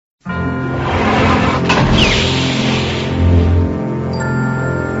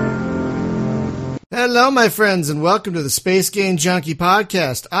Hello, my friends, and welcome to the Space Game Junkie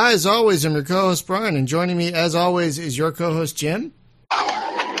podcast. I, as always, am your co-host, Brian, and joining me, as always, is your co-host, Jim.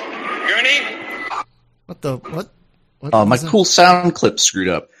 Gurney? What? My cool sound clip screwed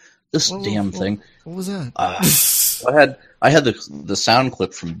up. This damn thing. What was that? I had the sound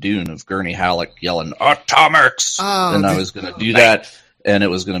clip from Dune of Gurney Halleck yelling "Atomics," and I was going to do that, and it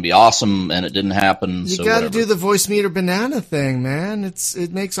was going to be awesome, and it didn't happen. You got to do the voice meter banana thing, man.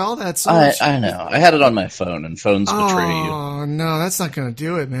 It makes all that so much. I know. I had it on my phone, and phones betray you. Oh no, that's not going to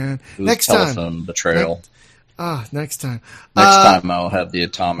do it, man. It was next telephone time. betrayal. Next time. Next time I'll have the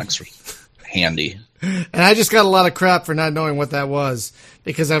atomics handy. And I just got a lot of crap for not knowing what that was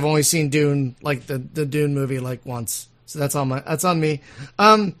because I've only seen Dune, like the Dune movie, like once. So that's on me.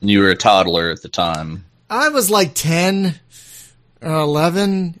 You were a toddler at the time. I was like 10 or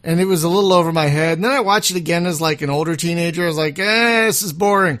 11, and it was a little over my head. And then I watched it again as like an older teenager. I was like, this is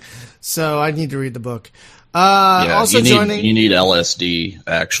boring. So I need to read the book. You need LSD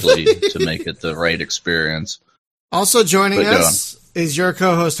actually to make it the right experience. Also joining us is your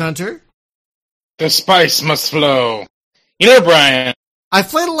co-host Hunter. The spice must flow. You know, Brian, I've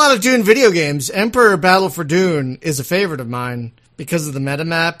played a lot of Dune video games. Emperor Battle for Dune is a favorite of mine because of the meta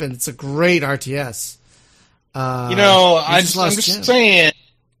map, and it's a great RTS. I'm just saying,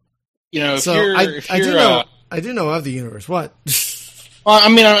 I do know of the universe. What? Well, I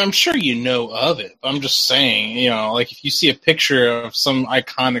mean, I'm sure you know of it. I'm just saying, like if you see a picture of some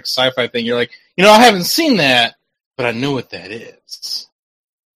iconic sci-fi thing, you're like, I haven't seen that, but I know what that is.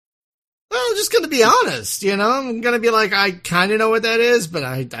 Well, I'm just going to be honest, I'm going to be like, I kind of know what that is, but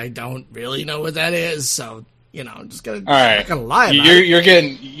I don't really know what that is. So, I'm just going to lie about it. You're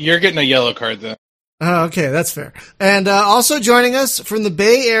getting a yellow card then. Oh, okay, that's fair. And also joining us from the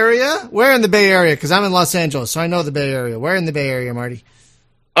Bay Area. Where in the Bay Area? Because I'm in Los Angeles, so I know the Bay Area. Where in the Bay Area, Marty?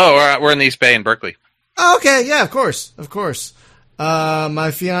 Oh, we're in the East Bay in Berkeley. Oh, okay, yeah, of course.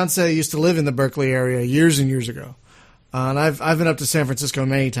 My fiance used to live in the Berkeley area years and years ago. And I've been up to San Francisco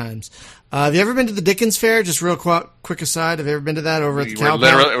many times. Have you ever been to the Dickens Fair? Just real quick aside, have you ever been to that over at the Cow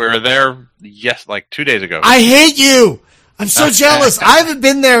Palace? We were there, like 2 days ago. I hate you! I'm so jealous. I haven't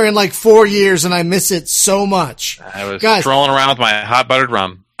been there in like 4 years, and I miss it so much. I was strolling around with my hot buttered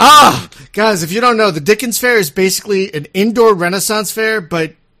rum. Guys, if you don't know, the Dickens Fair is basically an indoor Renaissance fair,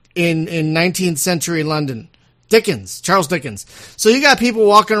 but in 19th century London. Charles Dickens. So you got people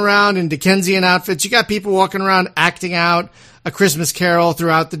walking around in Dickensian outfits. You got people walking around acting out A Christmas Carol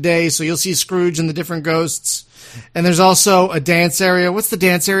throughout the day. So you'll see Scrooge and the different ghosts. And there's also a dance area. What's the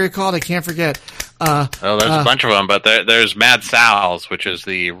dance area called? I can't forget. There's a bunch of them, but there's Mad Sal's, which is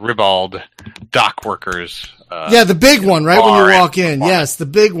the ribald dock workers. The big one, right when you walk in. Yes, the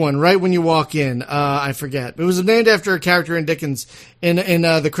big one, right when you walk in. I forget. It was named after a character in Dickens in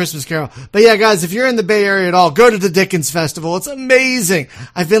the Christmas Carol. But yeah, guys, if you're in the Bay Area at all, go to the Dickens Festival. It's amazing.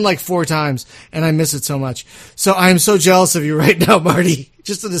 I've been like 4 times, and I miss it so much. So I am so jealous of you right now, Marty.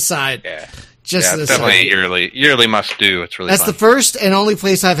 Just to the side. Yeah. It's definitely yearly must do. It's really That's fun. The first and only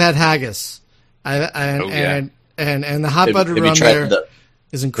place I've had haggis. And the hot buttered rum there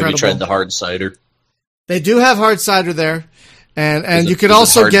is incredible. Have you tried the hard cider? They do have hard cider there, and you could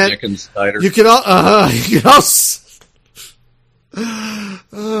also get Dickens cider? you could also. I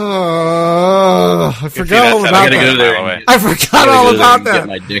forgot all about that. I forgot all about that. Get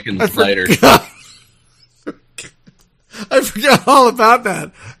my Dickens cider. I forgot all about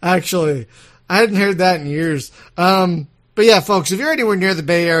that. Actually, I hadn't heard that in years. But yeah, folks, if you're anywhere near the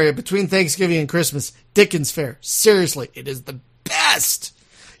Bay Area between Thanksgiving and Christmas, Dickens Fair, seriously, it is the best.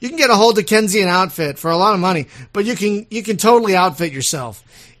 You can get a whole Dickensian outfit for a lot of money, but you can totally outfit yourself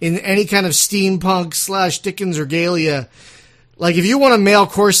in any kind of steampunk / Dickens regalia. Like if you want a male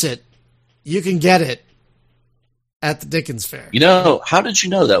corset, you can get it at the Dickens Fair. How did you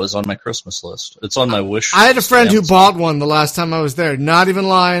know that was on my Christmas list? It's on my wish list. I had a friend who bought one the last time I was there. Not even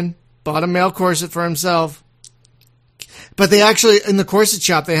lying. Bought a male corset for himself. But they actually, in the corset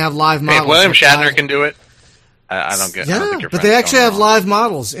shop, they have live models. Hey, William Shatner can do it. I don't get. Yeah, but they actually have live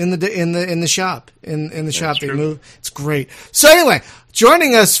models in the shop. In the shop, they move. It's great. So anyway,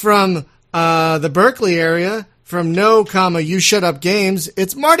 joining us from the Berkeley area, from You Shut Up Games,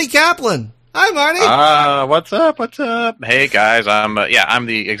 it's Marty Kaplan. Hi, Marty. What's up? Hey guys, I'm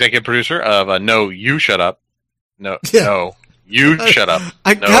the executive producer of No, You Shut Up. No, You Shut Up.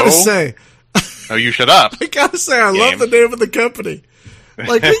 Gotta say. No, You Shut Up. I gotta say, I love the name of the company.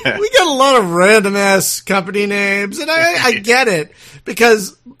 Like, we got a lot of random-ass company names, and I get it,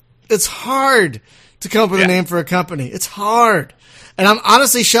 because it's hard to come up with a name for a company. It's hard. And I'm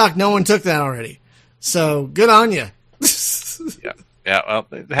honestly shocked no one took that already. So, good on you. Yeah, well,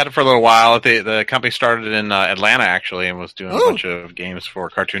 they had it for a little while. The company started in Atlanta, actually, and was doing a bunch of games for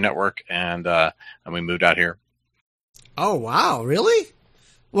Cartoon Network, and we moved out here. Oh, wow. Really?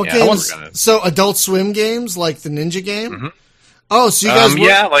 What Yeah, games? So Adult Swim games, like the Ninja game? Mm-hmm. Oh, so you guys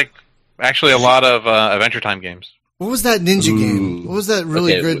yeah, like, actually a lot of Adventure Time games. What was that Ninja game? What was that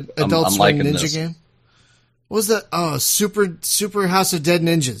really good Adult Swim Ninja game? What was that? Oh, Super House of Dead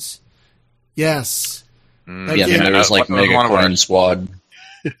Ninjas. Yes. Yeah, there was like Mega Corn Squad.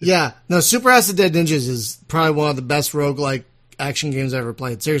 Yeah. No, Super House of Dead Ninjas is probably one of the best roguelike action games I've ever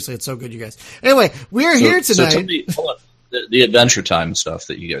played. Seriously, it's so good, you guys. Anyway, we're here tonight. So tell me, hold on, the Adventure Time stuff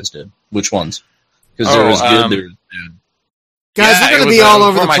that you guys did. Which ones? Because there was good, there was bad. Guys, we're going to be all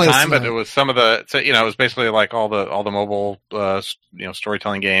over the place. Time, but it was some of the, it was basically like all the mobile,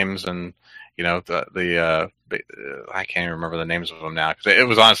 storytelling games, and I can't even remember the names of them now because it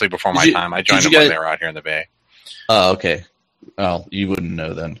was honestly before my time. I joined them when they were out here in the Bay. Oh, okay. Well, you wouldn't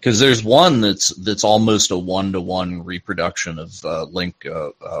know then, because there's one that's almost a 1-to-1 reproduction of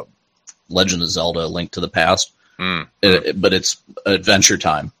Legend of Zelda: Link to the Past, but it's Adventure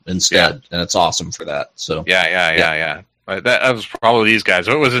Time instead, and it's awesome for that. So yeah. That was probably these guys.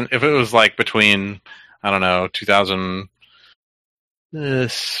 If it was like between, I don't know,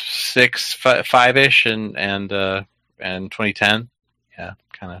 2006, 5-ish, and 2010, yeah,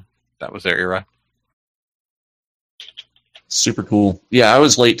 kind of that was their era. Super cool. Yeah, I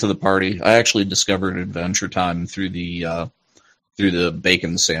was late to the party. I actually discovered Adventure Time through the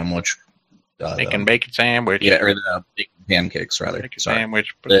bacon sandwich. Bacon sandwich. Yeah, or the bacon pancakes rather. Bacon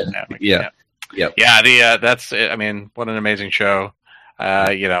sandwich. Yeah. Yep. Yeah, that's it. I mean, what an amazing show.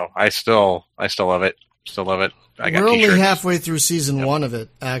 I still love it. Still love it. We're only halfway through season 1 of it,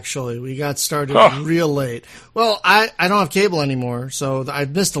 actually. We got started real late. Well, I don't have cable anymore, so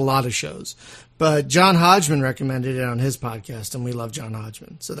I've missed a lot of shows. But John Hodgman recommended it on his podcast, and we love John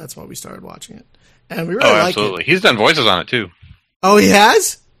Hodgman, so that's why we started watching it. And we really like it. Absolutely. He's done voices on it, too. Oh, he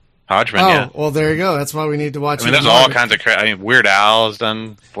has? Hodgman, yeah. Well, there you go. That's why we need to watch it. I mean, there's all kinds of Weird Al has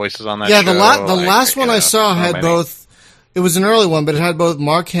done voices on that show. Yeah, the last one I saw had both. It was an early one, but it had both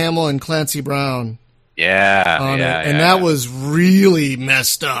Mark Hamill and Clancy Brown. That was really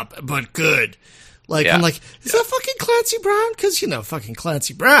messed up, but good. I'm like, is that fucking Clancy Brown? Because, fucking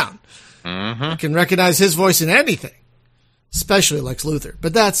Clancy Brown. Mm-hmm. I can recognize his voice in anything, especially Lex Luthor.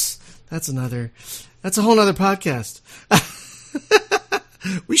 But that's a whole nother podcast.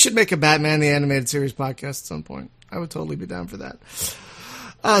 We should make a Batman the Animated Series podcast at some point. I would totally be down for that.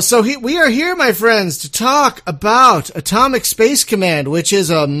 We are here, my friends, to talk about Atomic Space Command, which is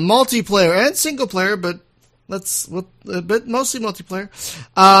a multiplayer and single player, but mostly multiplayer,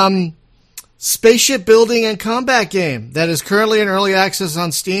 spaceship building and combat game that is currently in early access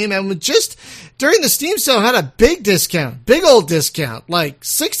on Steam, and just during the Steam sale had a big old discount, like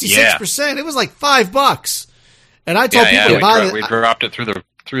 66%. Yeah. It was like $5. And I told people to buy it. We dropped it through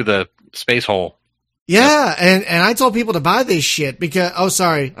the space hole. Yeah, and I told people to buy this shit because... Oh,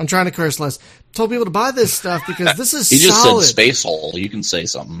 sorry. I'm trying to curse less. Told people to buy this stuff because this is solid. You just said space hole. You can say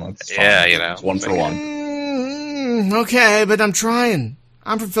something. That's fine. Yeah, It's one for one. Okay, but I'm trying.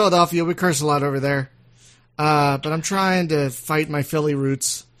 I'm from Philadelphia. We curse a lot over there. But I'm trying to fight my Philly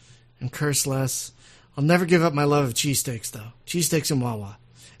roots and curse less. I'll never give up my love of cheesesteaks, though. Cheesesteaks and Wawa.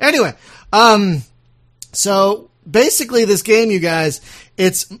 Anyway, so... basically, this game, you guys,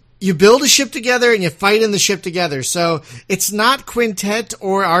 you build a ship together and you fight in the ship together. So it's not Quintet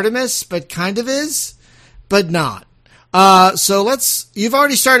or Artemis, but kind of is, but not. So you've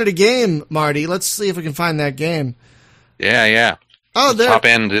already started a game, Marty. Let's see if we can find that game. Yeah. Oh, there. Hop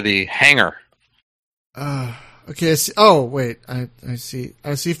into the hangar. Okay. Wait. I see.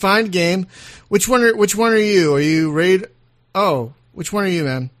 Find game. Which one are you? Are you Raid? Oh, which one are you,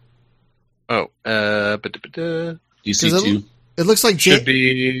 man? Do you see two? It looks like should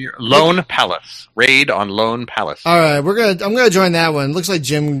be Lone Palace. Raid on Lone Palace. All right, I'm gonna join that one. It looks like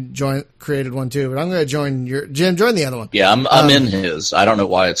Jim created one too, but I'm gonna join Jim. Join the other one. Yeah, I'm in his. I don't know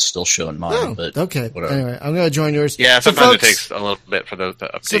why it's still showing mine, but okay. Whatever. Anyway, I'm gonna join yours. Yeah, sometimes it takes a little bit for those to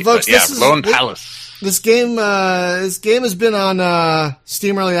update. So, folks, Lone Palace. This game has been on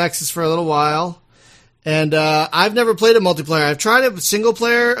Steam Early Access for a little while, and I've never played it multiplayer. I've tried it with single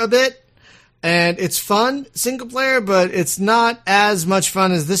player a bit. And it's fun, single player, but it's not as much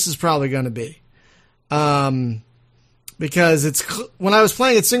fun as this is probably going to be. Because when I was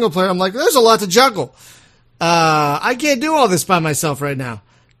playing it single player, I'm like, there's a lot to juggle. I can't do all this by myself right now.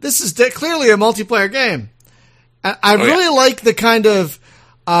 This is clearly a multiplayer game. I really like the kind of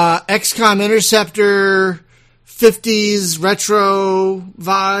XCOM Interceptor 50s retro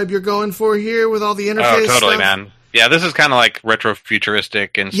vibe you're going for here with all the interface Oh, totally, stuff. man. Yeah, this is kind of like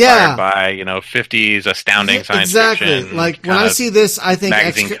retro-futuristic, inspired by 50s astounding science fiction. Like when I see this, I think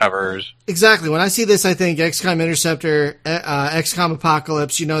magazine covers. Exactly. When I see this, I think XCOM Interceptor, XCOM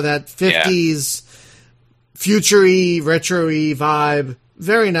Apocalypse. That 50s future-y, retro-y vibe.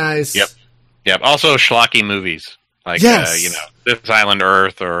 Very nice. Yep. Also schlocky movies like This Island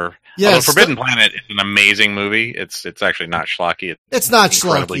Earth or. Although Forbidden Planet is an amazing movie. It's actually not schlocky. It's not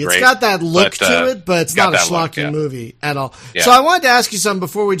schlocky. It's got that look to it, but it's not a schlocky movie at all. Yeah. So I wanted to ask you something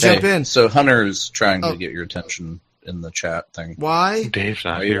before we jump in. So Hunter's trying to get your attention in the chat thing. Why? Dave's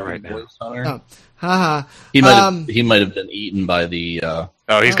not here right now. Oh. Haha. He might have been eaten by the.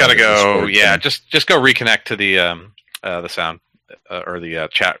 He's got to go. Yeah, just go reconnect to the sound or the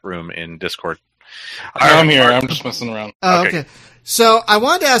chat room in Discord. I'm here. I'm just messing around. Oh, okay. So I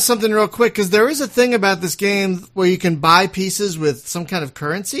wanted to ask something real quick because there is a thing about this game where you can buy pieces with some kind of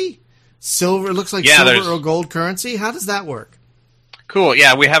currency. Silver. It looks like silver or gold currency. How does that work? Cool.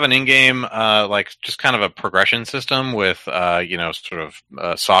 Yeah, we have an in-game, just kind of a progression system with, sort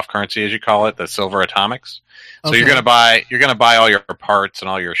of soft currency, as you call it, the silver atomics. So you're gonna buy all your parts and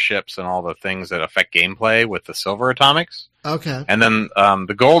all your ships and all the things that affect gameplay with the silver atomics. Okay. And then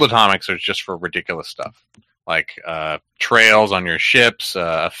the gold atomics are just for ridiculous stuff, like trails on your ships,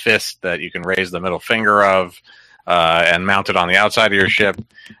 a fist that you can raise the middle finger of, and mount it on the outside of your ship,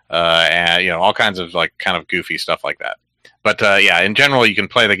 and all kinds of kind of goofy stuff like that. But in general, you can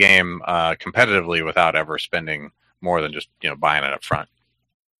play the game competitively without ever spending more than just buying it up front.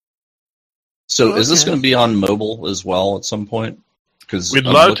 So is this going to be on mobile as well at some point? Because we'd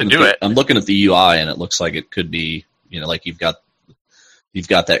love to do it. I'm looking at the UI and it looks like it could be, like you've got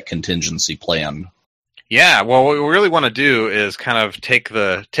that contingency planned. Yeah, well, what we really want to do is kind of take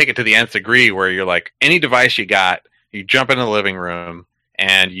it to the nth degree, where you're like, any device you got, you jump into the living room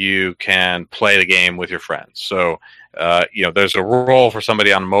and you can play the game with your friends. So, there's a role for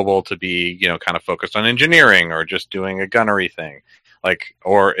somebody on mobile to be, kind of focused on engineering or just doing a gunnery thing.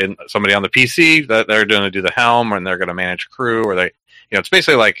 Or in somebody on the PC that they're going to do the helm and they're going to manage crew, or it's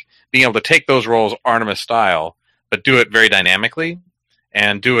basically like being able to take those roles Artemis style, but do it very dynamically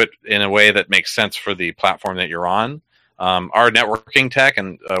and do it in a way that makes sense for the platform that you're on. Our networking tech,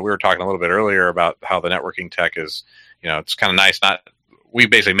 and we were talking a little bit earlier about how the networking tech is, it's kind of nice. We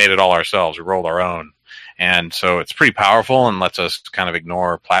basically made it all ourselves. We rolled our own. And so it's pretty powerful and lets us kind of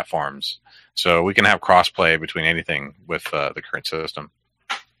ignore platforms. So we can have crossplay between anything with the current system.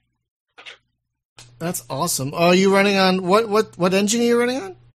 That's awesome. Are you running on what engine are you running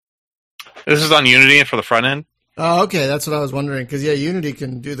on? This is on Unity for the front end. Oh, okay. That's what I was wondering. Because Unity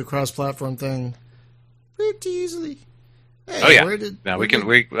can do the cross-platform thing pretty easily. Hey,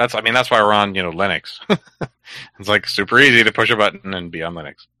 that's why we're on Linux. It's like super easy to push a button and be on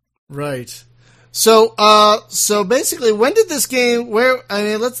Linux. Right. So basically, when did this game?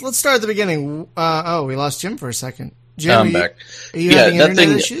 Let's start at the beginning. We lost Jim for a second. Jim, I'm back. Are you having that internet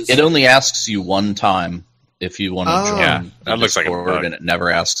thing, issues? It only asks you one time if you want to join. Yeah, that looks like a bug. And it never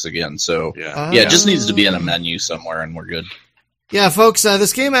asks again. So it just needs to be in a menu somewhere, and we're good. Yeah, folks,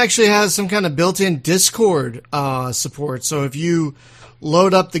 this game actually has some kind of built-in Discord support. So if you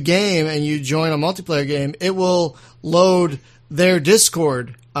load up the game and you join a multiplayer game, it will load their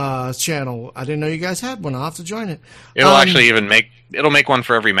Discord channel. I didn't know you guys had one. I'll have to join it. It'll actually it'll make one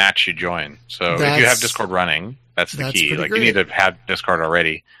for every match you join. So if you have Discord running, that's the key. Like, great. You need to have Discord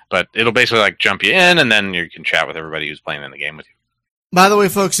already, but it'll basically jump you in, and then you can chat with everybody who's playing in the game with you. By the way,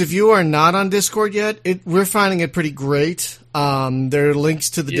 folks, if you are not on Discord yet, we're finding it pretty great. There are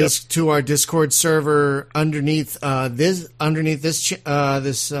links to to our Discord server underneath this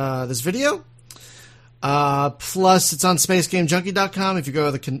video. Plus, it's on SpaceGameJunkie.com. If you go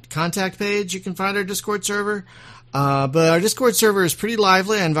to the contact page, you can find our Discord server. But our Discord server is pretty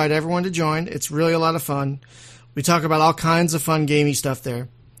lively. I invite everyone to join. It's really a lot of fun. We talk about all kinds of fun gamey stuff there.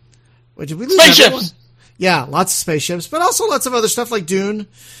 Wait, did we lose spaceships? Everyone? Yeah, lots of spaceships, but also lots of other stuff like Dune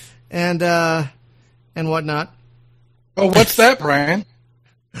and whatnot. Oh, what's that, Brian?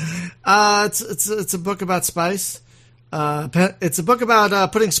 It's a book about spice. It's a book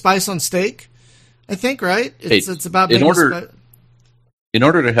about putting spice on steak. I think, right? It's about in order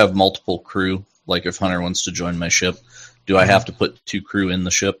to have multiple crew. Like if Hunter wants to join my ship, do I have to put 2 crew in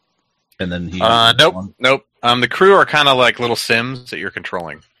the ship? And then nope. The crew are kind of like little Sims that you're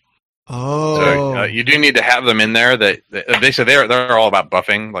controlling. Oh, so, you do need to have them in there. They're all about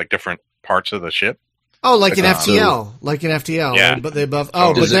buffing like different parts of the ship. Oh, like an FTL, yeah. But they buff.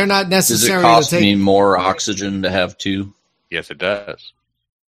 Oh, but they're not necessary. Does it cost me more oxygen to have 2? Yes, it does.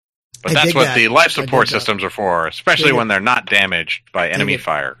 But that's what the life support systems are for, especially when they're not damaged by enemy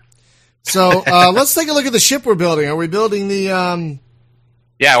fire. So let's take a look at the ship we're building. Are we building the?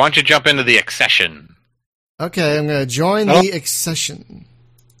 Yeah, why don't you jump into the accession? Okay, I'm going to join the accession.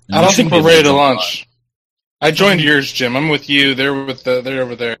 I don't think we're ready to launch. I joined yours, Jim. I'm with you. They're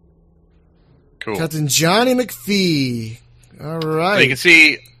over there. Cool. Captain Johnny McPhee. All right. So you can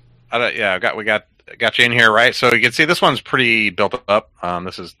see, we got you in here, right? So you can see this one's pretty built up.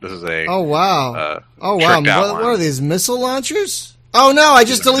 This is a. Oh wow! What are these missile launchers? Oh no! I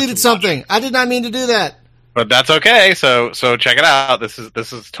just deleted something. I did not mean to do that. But that's okay. So check it out. This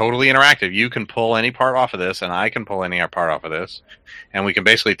is totally interactive. You can pull any part off of this, and I can pull any part off of this, and we can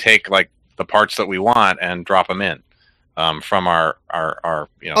basically take like the parts that we want and drop them in from our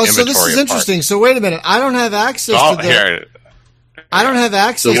inventory. Oh, so this is interesting. Parts. So wait a minute. I don't have access to the. Here. I don't have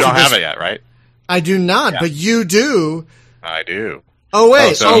access. So you don't to have it yet, right? I do not, but you do. I do. Oh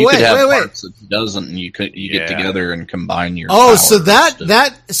wait! So you could have wait! Parts that doesn't, and you get together and combine your. Oh, so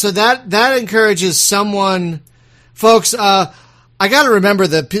that encourages someone, folks. I got to remember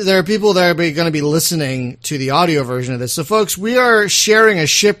that there are people that are going to be listening to the audio version of this. So, folks, we are sharing a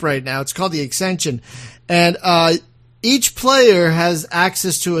ship right now. It's called the Ascension, and each player has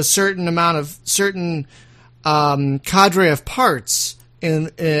access to a certain amount of cadre of parts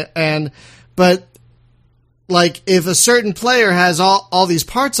but like if a certain player has all these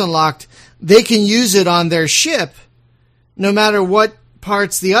parts unlocked, they can use it on their ship no matter what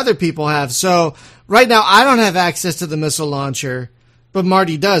parts the other people have. So right now I don't have access to the missile launcher, but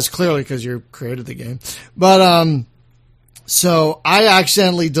Marty does, clearly, because you created the game. But so I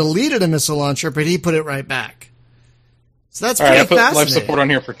accidentally deleted a missile launcher, but he put it right back. So that's pretty fascinating. I put life support on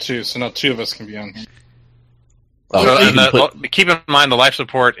here for 2, so now 2 of us can be on here. Keep in mind the life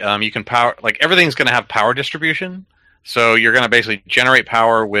support. You can power, like everything's going to have power distribution. So you're going to basically generate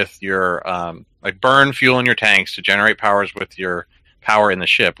power with your burn fuel in your tanks to generate powers with your power in the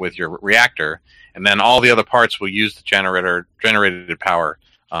ship with your reactor, and then all the other parts will use the generated power.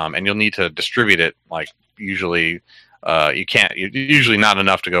 And you'll need to distribute it. Like usually, you can't. Usually not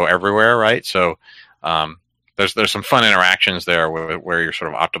enough to go everywhere, right? So there's some fun interactions there where you're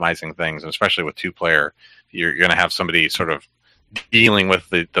sort of optimizing things, and especially with 2-player. You're going to have somebody sort of dealing with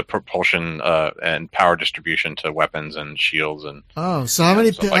the propulsion and power distribution to weapons and shields and. Oh, so how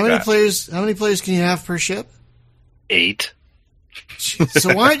many players? How many players can you have per ship? 8.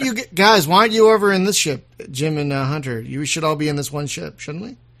 So why aren't you over in this ship, Jim and Hunter? You should all be in this one ship, shouldn't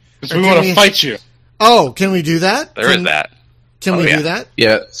we? Because we want to fight you. Oh, can we do that? There is that. Can we do that?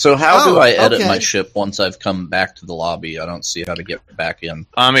 Yeah. So how do I edit my ship once I've come back to the lobby? I don't see how to get back in.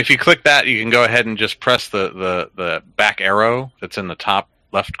 If you click that, you can go ahead and just press the back arrow that's in the top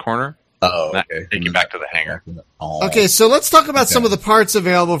left corner. Oh, okay. Take you back to the hangar. Oh. Okay, so let's talk about some of the parts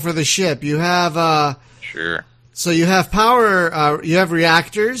available for the ship. You have sure. So you have power. You have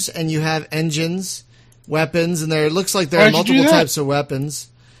reactors, and you have engines, weapons, and it looks like there are multiple types of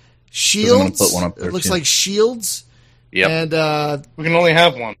weapons. Shields. Put one up there, it looks like shields. Yep. And we can only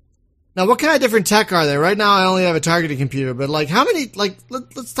have one. Now, what kind of different tech are there? Right now, I only have a targeting computer, but like, how many? Like,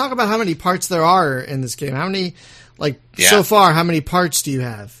 let's talk about how many parts there are in this game. How many? So far, how many parts do you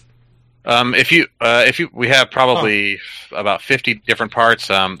have? We have probably about 50 different parts.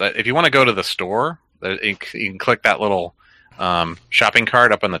 If you want to go to the store, you can click that little shopping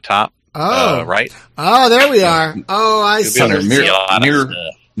cart up on the top. Oh, right. Oh, there we are. Oh, I see.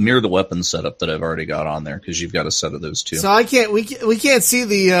 Near the weapon setup that I've already got on there, because you've got a set of those too. So we can't see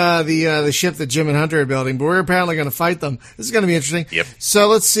the ship that Jim and Hunter are building, but we're apparently going to fight them. This is going to be interesting. Yep. So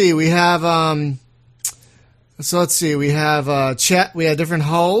let's see. We have we have different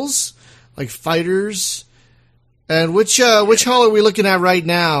hulls, like fighters. And which hull are we looking at right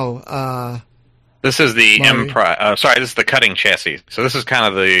now? This is the this is the cutting chassis. So this is kind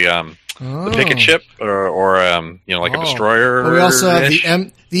of the picket ship, or like a destroyer. But we also have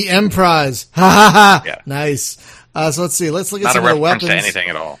the Emprise. Ha ha ha! Yeah. Nice. So let's see. Let's look at some of the weapons. Not a reference to anything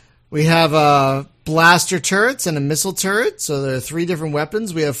at all. We have blaster turrets and a missile turret. So there are 3 different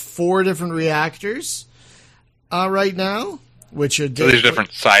weapons. We have 4 different reactors right now, which are so these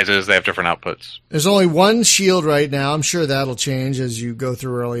different sizes. They have different outputs. There's only 1 shield right now. I'm sure that'll change as you go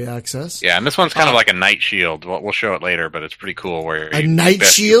through early access. Yeah, and this one's kind of like a night shield. We'll show it later, but it's pretty cool. Where a night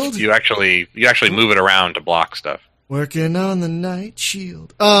shield? You actually move it around to block stuff. Working on the night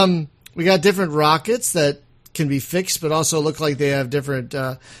shield. We got different rockets that can be fixed, but also look like they have different.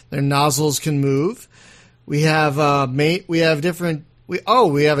 Their nozzles can move. We have We have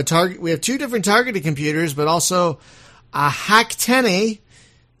a target. We have 2 different targeting computers, but also a hack 10A,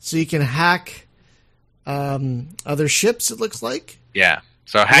 so you can hack other ships. It looks like. Yeah.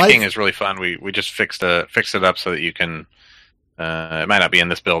 So hacking is really fun. We just fixed it up so that you can it might not be in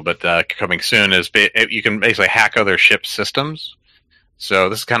this build, but coming soon, is you can basically hack other ships' systems. So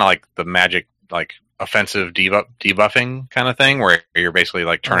this is kind of like the magic, like offensive debuffing kind of thing, where you're basically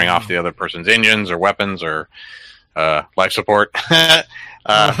like turning off the other person's engines or weapons or life support from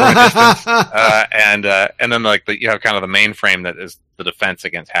a distance, and then like you have kind of the mainframe that is the defense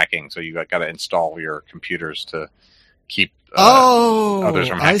against hacking. So you got to install your computers to keep others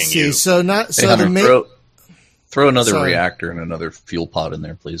from hacking. I see. You. So not so Hunter, the main. throw another reactor and another fuel pod in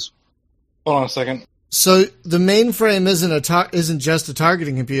there, please. Hold on a second. So the mainframe isn't just a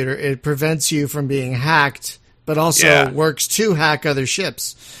targeting computer. It prevents you from being hacked, but also works to hack other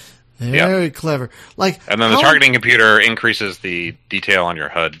ships. Very clever. Like, and then the targeting computer increases the detail on your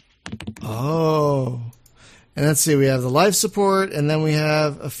HUD. Oh, and let's see. We have the life support, and then we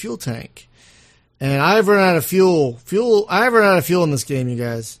have a fuel tank. And I've run out of fuel. I've run out of fuel in this game, you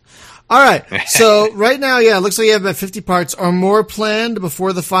guys. All right. So right now, it looks like you have about 50 parts. Are more planned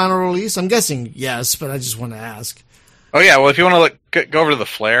before the final release? I'm guessing yes, but I just want to ask. Oh yeah. Well, if you want to go over to the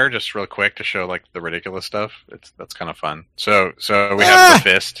flare just real quick to show like the ridiculous stuff, that's kind of fun. So we have the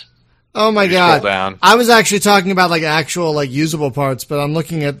fist. Oh my god! Scroll down. I was actually talking about like actual like usable parts, but I'm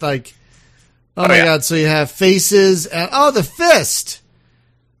looking at like. Oh my god! So you have faces and the fist.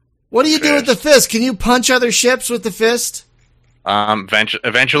 What do you do with the fist? Can you punch other ships with the fist?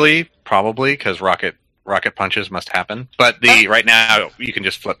 Eventually, probably, because rocket punches must happen. But right now, you can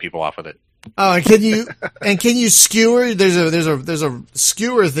just flip people off with it. Oh, and can you skewer? There's a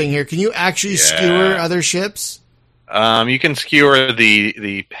skewer thing here. Can you actually skewer other ships? You can skewer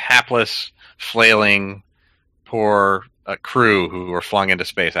the hapless, flailing, poor crew who were flung into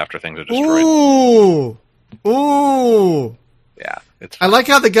space after things are destroyed. Ooh. Yeah. I like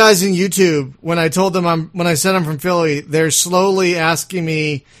how the guys in YouTube, when I told them when I said I'm from Philly, they're slowly asking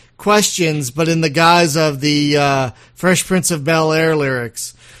me questions, but in the guise of the Fresh Prince of Bel-Air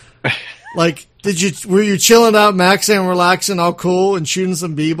lyrics. Like, were you chilling out, maxing and relaxing, all cool, and shooting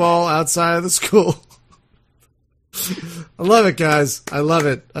some b-ball outside of the school? I love it, guys. I love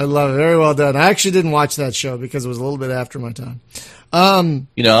it. Very well done. I actually didn't watch that show because it was a little bit after my time. I'm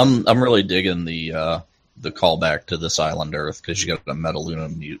really digging the callback to This Island Earth because you got a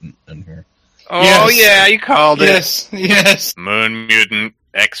Metaluna mutant in here. Oh yeah, you called it. Yes. Moon mutant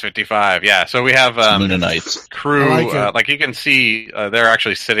X-55. Yeah, so we have Moonanites crew. Like you can see, they're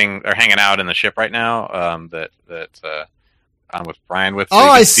actually they're hanging out in the ship right now. That I'm with Brian with. So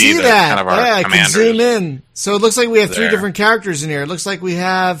I see that. Kind of our I can commanders. zoom in. So it looks like we have three different characters in here. It looks like we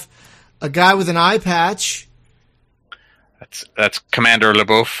have a guy with an eye patch. That's Commander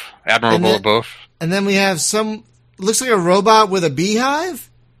LeBoeuf, Admiral LeBoeuf. And then we have looks like a robot with a beehive.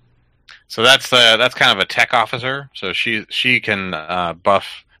 So that's kind of a tech officer. So she can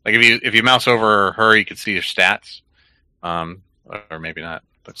buff. Like if you mouse over her, you can see her stats. Or maybe not.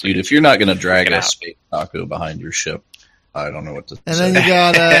 Dude, if you're not going to drag a space taco behind your ship, I don't know what to say. Then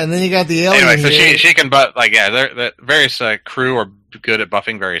you got the alien. Anyway, so here. she can buff the various crew are good at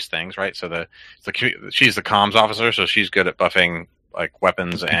buffing various things, right? So she's the comms officer, so she's good at buffing like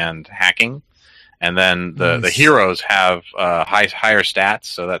weapons and hacking. And then the heroes have higher stats,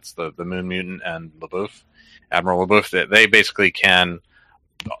 so that's the Moon Mutant and LeBoeuf, Admiral LeBoeuf. They basically can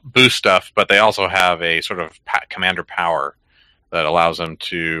boost stuff, but they also have a sort of commander power that allows them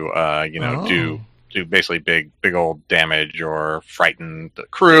to do basically big old damage or frighten the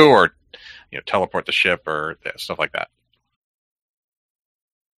crew or teleport the ship or stuff like that.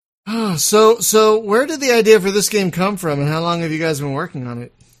 Oh, so where did the idea for this game come from, and how long have you guys been working on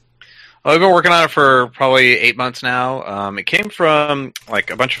it? I've been working on it for probably 8 months now. It came from like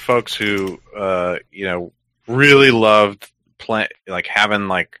a bunch of folks who really loved having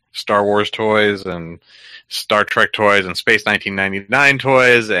like Star Wars toys and Star Trek toys and Space 1999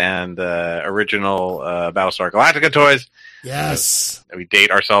 toys and original Battlestar Galactica toys. Yes, we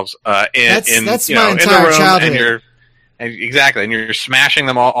date ourselves that's my entire childhood. Exactly, and you're smashing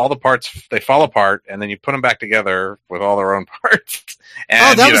them all the parts, they fall apart, and then you put them back together with all their own parts,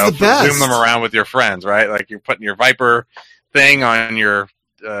 and that was the best. Zoom them around with your friends, right? Like you're putting your Viper thing on your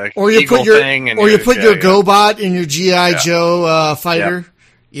or you Eagle put your thing, and you put your GoBot in your G.I. Joe fighter. Yep.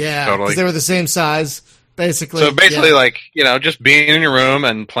 Yeah, totally. Because they were the same size. Basically, just being in your room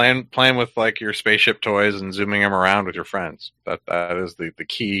and playing with like your spaceship toys and zooming them around with your friends. That is the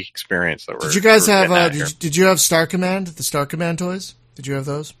key experience that we're. Did you guys have? Did you have Star Command? The Star Command toys? Did you have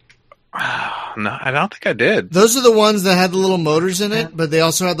those? No, I don't think I did. Those are the ones that had the little motors in it, but they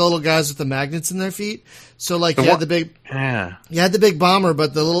also had the little guys with the magnets in their feet. So like you had the big bomber,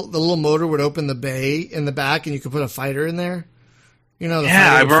 but the little motor would open the bay in the back, and you could put a fighter in there. You know,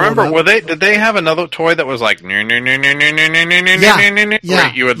 yeah, I remember. Did they have another toy that was like where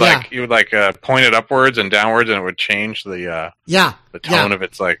you would point it upwards and downwards, and it would change the tone of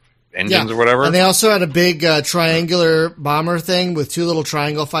its like engines or whatever. And they also had a big triangular bomber thing with two little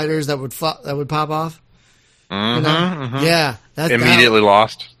triangle fighters that would pop off. Yeah, immediately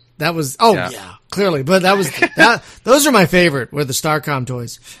lost. That was clearly, but that was that. Those are my favorite. Were the Starcom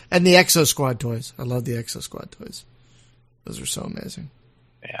toys and the Exo Squad toys. I love the Exo Squad toys. Those are so amazing.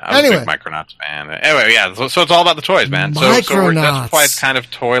 Yeah, I was a big Micronauts fan. Anyway, yeah, so it's all about the toys, man. So that's why it's kind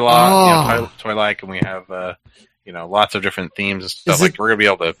of toy-like, and we have lots of different themes and stuff. We're gonna be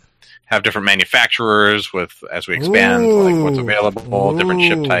able to have different manufacturers as we expand, like what's available, different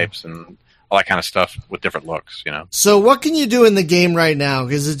ship types, and all that kind of stuff with different looks. So what can you do in the game right now?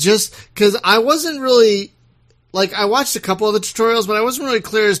 Because I wasn't really I watched a couple of the tutorials, but I wasn't really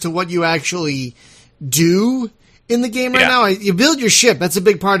clear as to what you actually do in the game right now. You build your ship. That's a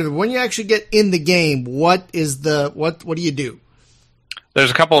big part of it. When you actually get in the game, what do you do?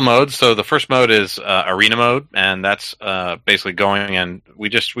 There's a couple of modes. So the first mode is arena mode, and that's basically going, and we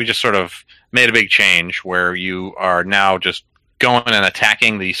just sort of made a big change where you are now just going and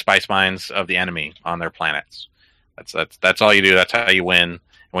attacking the spice mines of the enemy on their planets. That's all you do. That's how you win. And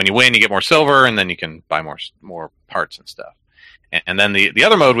when you win, you get more silver, and then you can buy more parts and stuff. And then the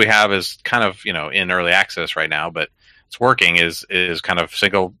other mode we have is kind of, in early access right now, but it's working, is kind of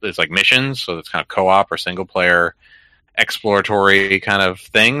it's like missions. So it's kind of co-op or single player exploratory kind of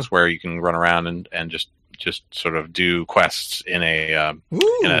things where you can run around and just sort of do quests in a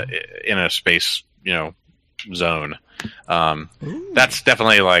space, zone. That's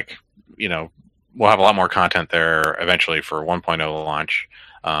definitely we'll have a lot more content there eventually for 1.0 launch.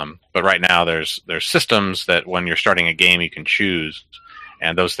 But right now there's systems that when you're starting a game you can choose,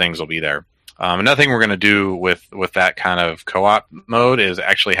 and those things will be there. Another thing we're going to do with that kind of co-op mode is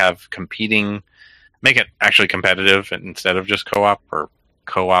actually make it actually competitive instead of just co-op or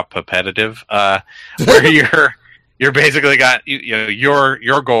co-op competitive, where you're basically got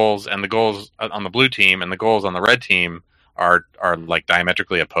your goals and the goals on the blue team and the goals on the red team are like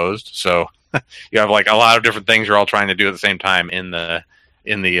diametrically opposed. So you have like a lot of different things you're all trying to do at the same time in the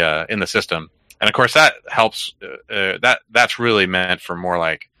system, and of course that helps. That's really meant for more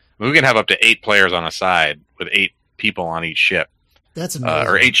we can have up to 8 players on a side with 8 people on each ship. That's amazing.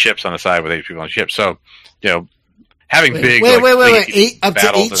 Or 8 ships on the side with 8 people on the ship. So having big wait, up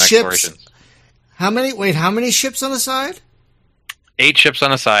to 8 ships. How many ships on the side? 8 ships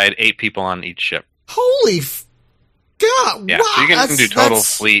on a side, 8 people on each ship. Holy God! Yeah, wow, so you can do total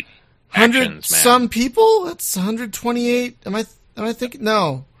fleet actions, man. Some people. That's 128. Am I thinking?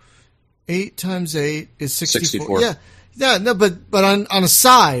 No. 8 times 8 is 64. Yeah. No, but on a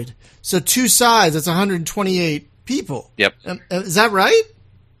side, so 2 sides. That's 128 people. Yep. Is that right?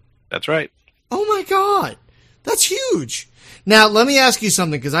 That's right. Oh my God, that's huge. Now let me ask you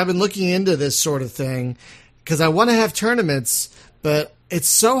something, because I've been looking into this sort of thing because I want to have tournaments, but it's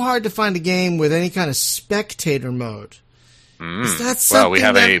so hard to find a game with any kind of spectator mode. Is that something?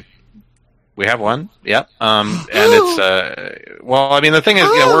 Well, we have one, yeah. And it's the thing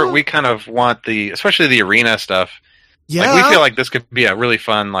is, we kind of want especially the arena stuff. Yeah, we feel like this could be a really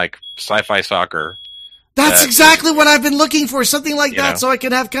fun sci-fi soccer. That's exactly what I've been looking for, something like that, so I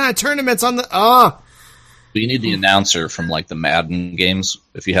can have kind of tournaments on the. But you need the announcer from the Madden games.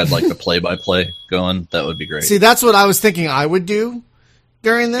 If you had the play-by-play going, that would be great. See, that's what I was thinking I would do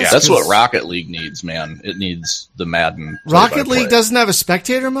during this. Yeah, that's what Rocket League needs, man. It needs the Madden Rocket League doesn't have a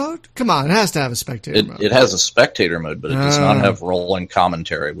spectator mode? Come on, it has to have a spectator mode. It has a spectator mode, but it does not have rolling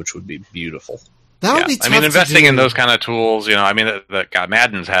commentary, which would be beautiful. That would be tough. Investing in those kind of tools,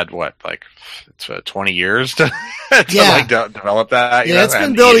 Madden's had 20 years to develop that. It's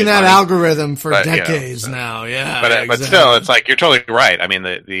been building that algorithm for decades now. Yeah, but still, it's you're totally right. I mean,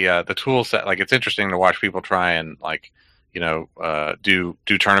 the tool set, it's interesting to watch people try and do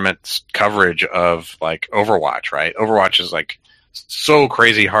tournament coverage of Overwatch. Right, Overwatch is so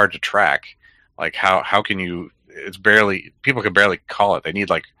crazy hard to track. How can you? People can barely call it. They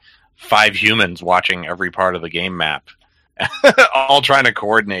need 5 humans watching every part of the game map, all trying to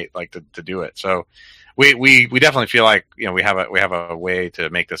coordinate to do it. So we definitely feel we have a way to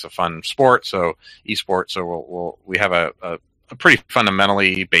make this a fun sport. So esports. So we have a pretty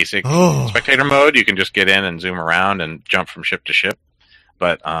fundamentally basic spectator mode. You can just get in and zoom around and jump from ship to ship.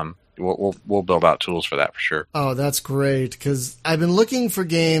 But we'll build out tools for that for sure. Oh, that's great, because I've been looking for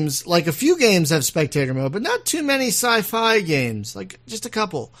games. A few games have spectator mode, but not too many sci-fi games. Just a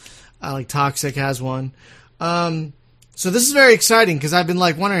couple. Toxic has one. So this is very exciting because I've been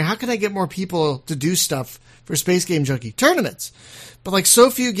like wondering how can I get more people to do stuff for Space Game Junkie tournaments, but like so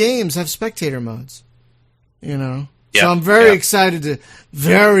few games have spectator modes, you know. Yeah, so I'm very excited to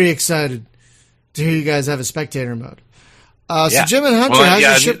hear you guys have a spectator mode. So Jim and Hunter, how's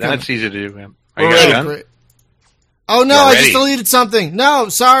your ship coming? That's easy to do. Man. Are We're you guys ready. done? Great. Oh no, You're I ready. just deleted something. No,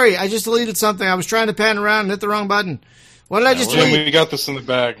 sorry, I just deleted something. I was trying to pan around and hit the wrong button. What did I just Jim, delete? we got this in the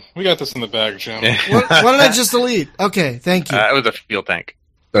bag. We got this in the bag, Jim. What did I just delete? Okay, thank you. It was a fuel tank.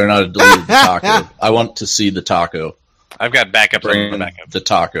 Better not have deleted the taco. I want to see the taco. I've got backups on Bring the backup. the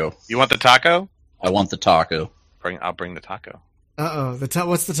taco. You want the taco? I want the taco. I'll bring the taco.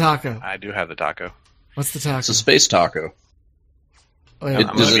 What's the taco? I do have the taco. What's the taco? It's a space taco. Oh, yeah.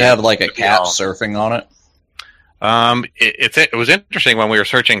 Does it have like a cat surfing on it? It was interesting when we were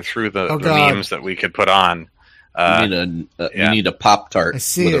searching through the memes that we could put on. You need a Pop-Tart with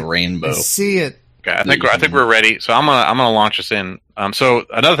see a it. rainbow. I see it. Okay, I think we're ready. So I'm gonna launch us in. So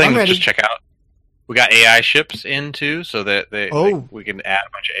another thing I'm to ready. just check out. We got AI ships in too, so that we can add a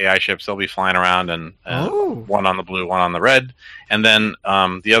bunch of AI ships. They'll be flying around and one on the blue, one on the red, and then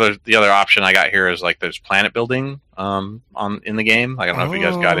the other option I got here is like there's planet building in the game. I don't know if you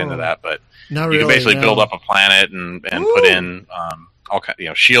guys got into that, but Not you can really, basically no. build up a planet and put in all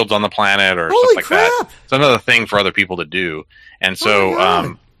kind, shields on the planet or Holy stuff like crap. that. It's another thing for other people to do, and so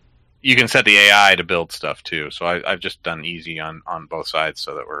God. you can set the AI to build stuff too. So I've just done easy on both sides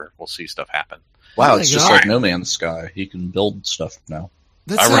so that we'll see stuff happen. Wow, Oh it's my just God. like No Man's Sky. You can build stuff now.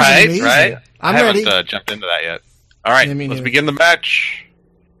 That All sounds right, amazing. right. I'm I ready. haven't jumped into that yet. All right, Yeah, me let's neither. begin the match.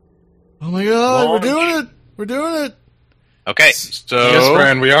 Oh my God, Launch. we're doing it. We're doing it. Okay, so Yes,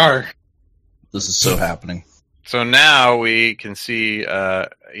 Brian, we are. This is so happening. So now we can see, a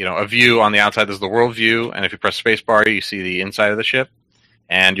view on the outside. This is the world view, and if you press spacebar, you see the inside of the ship.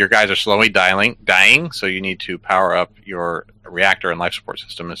 And your guys are slowly dying, so you need to power up your reactor and life support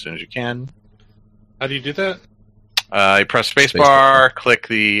system as soon as you can. How do you do that? You press spacebar, click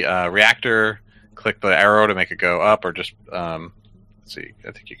the reactor, click the arrow to make it go up, or just let's see.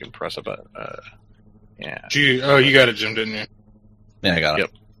 I think you can press a button. Yeah. You got it, Jim, didn't you? Yeah, I got it.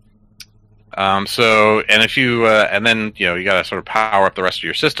 Yep. And if you, and then, you got to sort of power up the rest of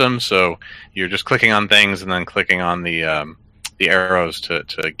your system. So you're just clicking on things and then clicking on the arrows to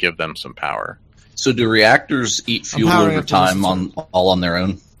give them some power. So do reactors eat fuel powering over up the time system. all on their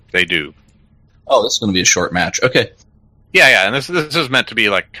own? They do. Oh, this is going to be a short match. Okay. Yeah. And this is meant to be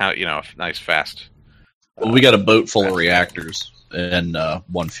like kind of, nice, fast. Well, we got a boat full of reactors and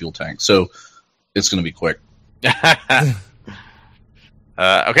one fuel tank, so it's going to be quick.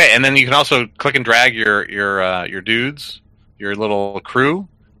 Okay. And then you can also click and drag your dudes, your little crew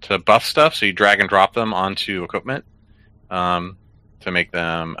to buff stuff. So you drag and drop them onto equipment, to make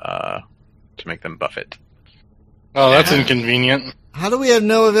them buff it. Oh, that's inconvenient. How do we have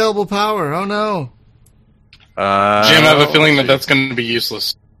no available power? Oh no. Jim, I have a feeling that's going to be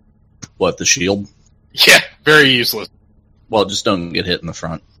useless. What, the shield? Yeah, very useless. Well, just don't get hit in the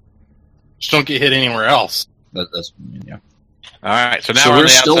front. Just don't get hit anywhere else. That's. All right. So now So we're on we're the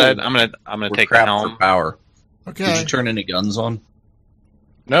still- outside. I'm gonna We're take the crap helm. for power. Okay. Did you turn any guns on?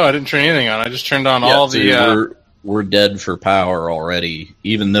 No, I didn't turn anything on. I just turned on Yeah, all so the... we're dead for power already,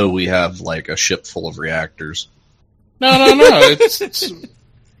 even though we have like a ship full of reactors. No. It's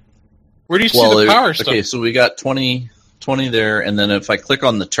where do you see the power stuff? Okay, so we got 20 there, and then if I click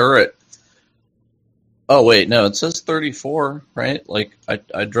on the turret, oh wait, no, it says 34, right? Like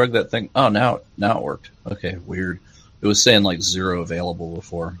I drug that thing. Oh, now it worked. Okay, weird. It was saying like 0 available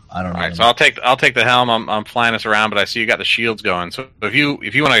before. I don't know. All right, so I'll take the helm. I'm flying us around, but I see you got the shields going. So if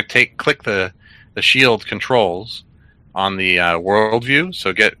you want to click the shield controls on the world view,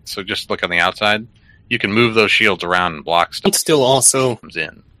 so just look on the outside. You can move those shields around and block stuff. It's still also Comes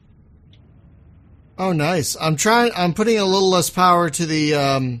in. Oh, nice. I'm putting a little less power to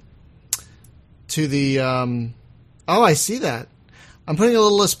the. Oh, I see that. I'm putting a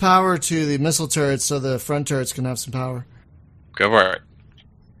little less power to the missile turrets so the front turrets can have some power. Go for it.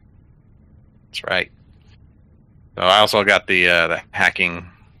 That's right. So I also got the hacking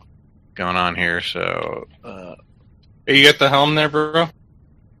going on here. So Hey, you got the helm there, bro?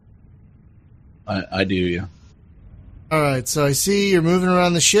 I do, yeah. All right, so I see you're moving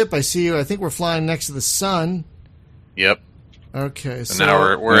around the ship. I see you. I think we're flying next to the sun. yep. Okay, So so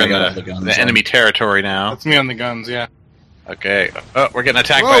now we're I in got the guns the on. enemy territory now. That's me on the guns, yeah. Okay. Oh, we're getting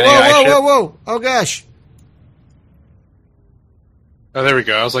attacked whoa, by an AI ship. whoa! Oh gosh! Oh, there we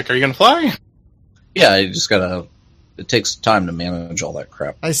go. I was like, are you going to fly? Yeah, you just gotta. It takes time to manage all that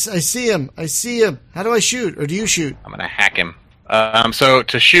crap. I see him. I see him. How do I shoot, or do you shoot? I'm gonna hack him. So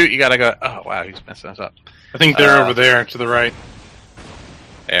to shoot, you gotta go. Oh wow, he's messing us up. I think they're over there to the right.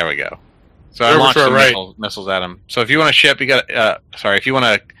 There we go. So They're I over launched to our some right. missiles at him. So if you want to ship, you got. If you want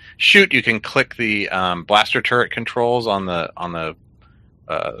to shoot, you can click the blaster turret controls on the.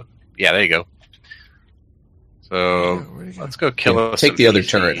 Yeah, there you go. So Where'd he go? let's go kill us. Take some the other PCs.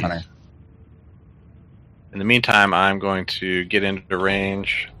 turret, Hunter. In the meantime, I'm going to get into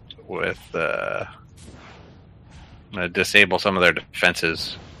range with. I'm going to disable some of their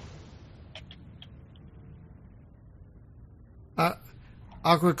defenses.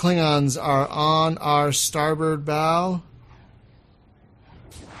 Awkward Klingons are on our starboard bow.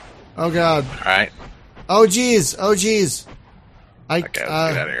 Oh god. All right. Oh geez. Oh geez. Okay, let's get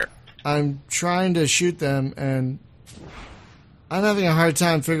out of here. I'm trying to shoot them, and I'm having a hard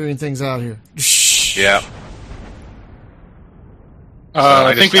time figuring things out here. Yeah.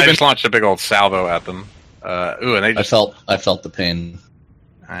 I think we just launched a big old salvo at them. And they I just. felt the pain.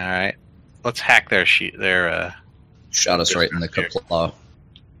 All right. Let's hack their sheet. Shot us right in the claw.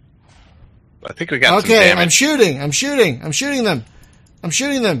 I think we got some Okay, damage. I'm shooting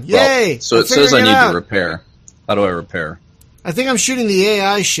them. Yay! Well, so I'm it says I figuring need out. to repair. How do I repair? I think I'm shooting the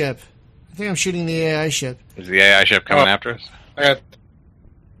AI ship. Is the AI ship coming after us? I got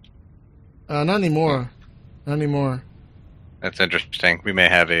Not anymore. That's interesting. We may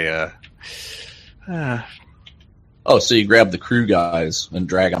have a. Oh, so you grab the crew guys and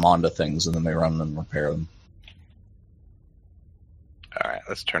drag them onto things, and then they run and repair them. All right,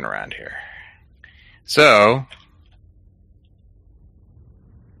 let's turn around here. So,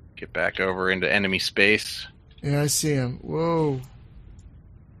 get back over into enemy space. Yeah, I see him. Whoa.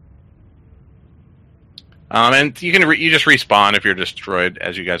 And you can you just respawn if you're destroyed,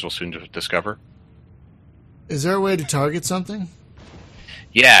 as you guys will soon discover. Is there a way to target something?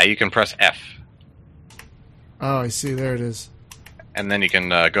 Yeah, you can press F, Oh, I see. There it is. and then you can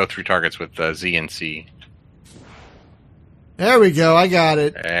go through targets with Z and C. There we go. I got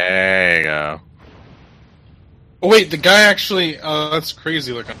it. There you go. Oh wait, the guy actually. That's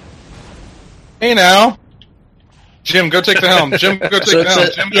crazy looking. Hey now, Jim, go take the helm. Jim, go take So the it helm.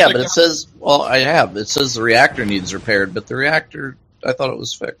 says, Jim, go yeah, take but the it says, well, I have. It says the reactor needs repaired, but the reactor, I thought it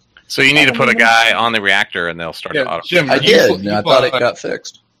was fixed. So you need to put a guy on the reactor, and they'll start Yeah, to auto. Jim, I You did, fl- and you I thought it fly. got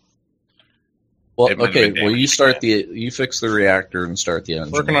fixed. Well, It might have okay, been well, damaged, you fix the reactor and start the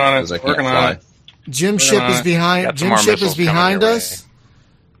engine. Working on it, 'cause I can't working on fly. it. Jim We're ship gonna- is behind. got some Jim more ship is missiles coming behind your us.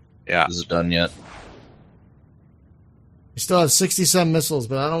 Yeah. Is it done yet? We still have 60-some missiles,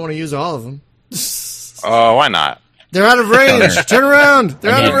 but I don't want to use all of them. Oh, why not? They're out of range. Turn around.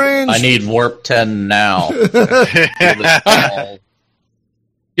 They're out of range. I need warp 10 now. You'll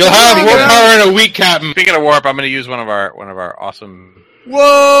have Yeah. warp power in a week, Captain. Speaking of warp, I'm going to use one of our awesome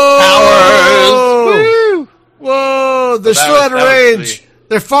Whoa! powers. Woo! Whoa! They're So that still was- out of that was range. the-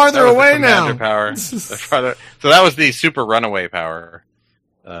 They're farther That was the away commander now. Power. So that was the super runaway power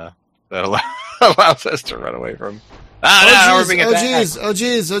that allows us to run away from. Now we're being Oh attacked. jeez! Oh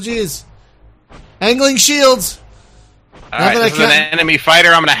jeez! Oh jeez! Angling shields. All right, that I this is an can't- enemy fighter.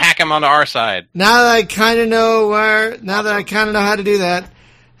 I'm going to hack him onto our side. Now that I kind of know where. Now that I kind of know how to do that.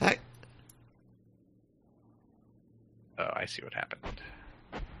 Oh, I see what happened.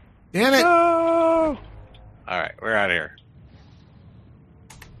 Damn it! Oh! All right, we're out of here.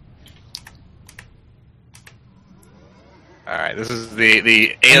 All right, this is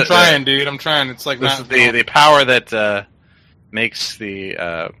the I'm trying, dude. I'm trying. It's like This not is the power that makes the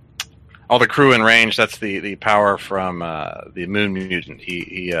all the crew in range. That's the power from the Moon Mutant.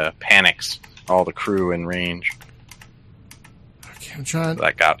 He panics all the crew in range. Okay, I'm trying.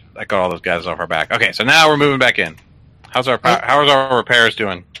 That got all those guys off our back. Okay, so now we're moving back in. How's our repairs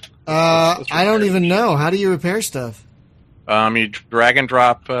doing? Let's I don't repair. even know. How do you repair stuff? You drag and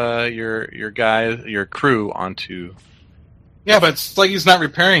drop your crew onto. Yeah, but it's like he's not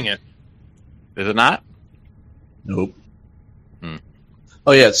repairing it. Is it not? Nope. Hmm.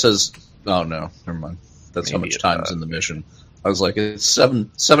 Oh, yeah, it says... Oh, no. Never mind. That's how Maybe much it time's does. in the mission. I was like, it's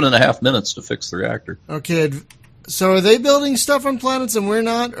 7.5 minutes to fix the reactor. Okay, so are they building stuff on planets and we're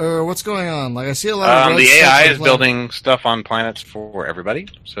not, or what's going on? Like I see a lot of The red stuff AI on is planets. building stuff on planets for everybody.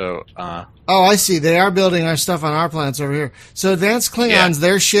 So, Oh, I see. They are building our stuff on our planets over here. So Advanced Klingons, Yeah.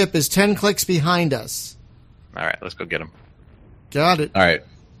 their ship is 10 clicks behind us. all right, let's go get them. Got it. All right.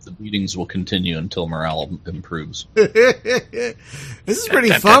 The meetings will continue until morale improves. This is pretty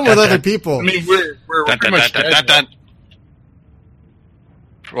fun with other people. I mean, we're pretty much dead.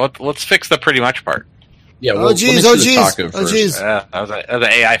 Well, let's fix the pretty much part. Yeah, Oh, well, let me geez, see oh, the geez, taco oh, first. geez. That was an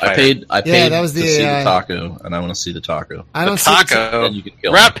AI fighter. I paid that was the to see AI. the taco, and I want to see the taco. I The don't see taco. Then you can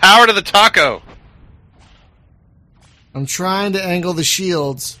kill Wrap power to the taco. I'm trying to angle the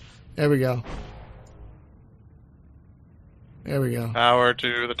shields. There we go. There we go. Power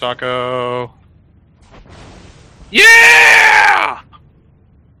to the taco. Yeah!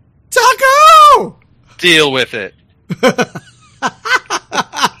 Taco! Deal with it. The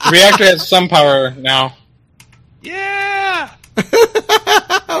reactor has some power now. Yeah!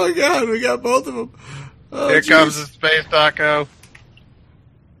 Oh my god, we got both of them. Oh, Here geez. comes the space taco.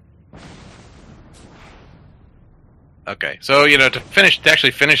 Okay, so to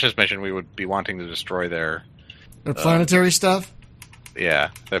actually finish this mission, we would be wanting to destroy their The planetary stuff?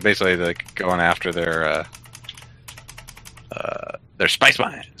 they're basically like going after their spice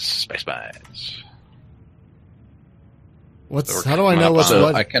mines. Spice mines. What's? We're How do I coming know up what's on-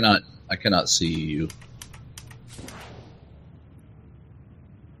 what? I cannot see you.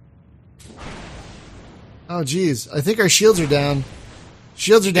 Oh, geez. I think our shields are down.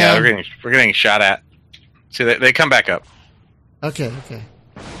 Shields are Yeah, down. we're getting shot at. See, they come back up. Okay.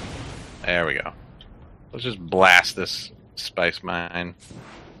 There we go. Let's just blast this spice mine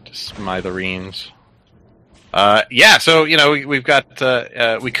to smithereens. So we've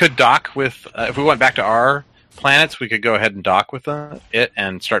got. We could dock with if we went back to our planets, we could go ahead and dock with it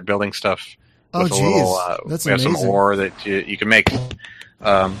and start building stuff. Oh, With a geez. little, That's we have amazing. some ore that you can make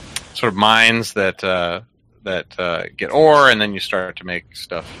sort of mines that get ore, and then you start to make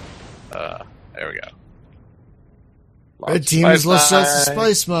stuff. There we go. Red Lots of team has lost us spice the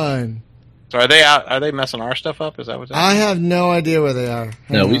mines. spice mine. So are they out? Are they messing our stuff up? Is that what's I happening? have no idea where they are. Hang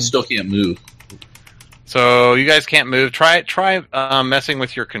No, we on. still can't move. So you guys can't move. Try messing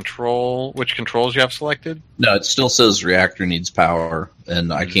with your control. Which controls you have selected? No, it still says reactor needs power,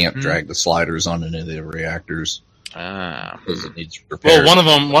 and I can't Mhm. drag the sliders on any of the reactors Ah. because it needs repair. Well,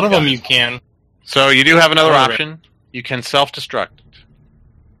 one of them you can. So you do have another Alright. option. You can self-destruct.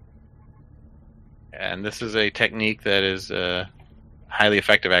 And this is a technique that is highly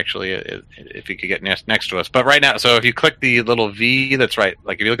effective, actually, if you could get next to us. But right now, so if you click the little V that's right,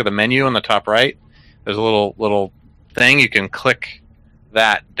 like if you look at the menu on the top right, there's a little thing. You can click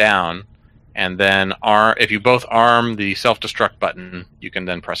that down, and then if you both arm the self-destruct button, you can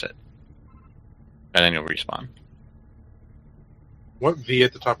then press it. And then you'll respawn. What V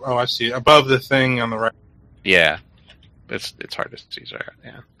at the top? Oh, I see. Above the thing on the right. Yeah. It's hard to see. Sorry.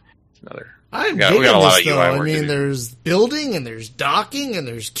 Yeah. It's another. I'm We got digging a lot this, of though. UI I work to mean, do. there's building, and there's docking, and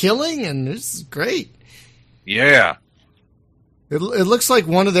there's killing, and this is great. Yeah. It looks like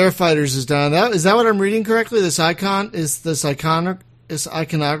one of their fighters is down. Is that what I'm reading correctly? This iconography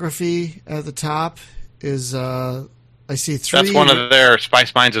at the top is I see 3. That's one of their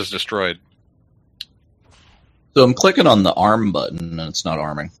spice mines is destroyed. So I'm clicking on the arm button, and it's not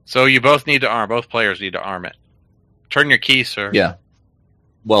arming. So you both need to arm. Both players need to arm it. Turn your key, sir. Yeah.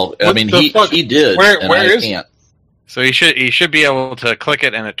 Well, I What mean, the fuck? he did, and Where I is- can't. So you should be able to click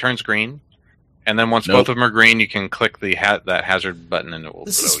it, and it turns green. And then once Nope. both of them are green, you can click the that hazard button, and it will.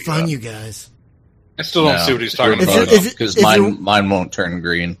 This is blow fun, up. you guys. I still don't see what he's talking If about. you're- Because if you're- mine won't turn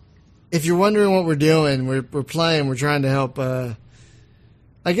green. If you're wondering what we're doing, we're playing. We're trying to help. I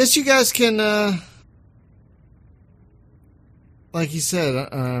guess you guys can, like you said,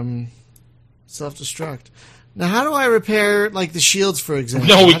 self-destruct. Now, how do I repair, like, the shields, for example?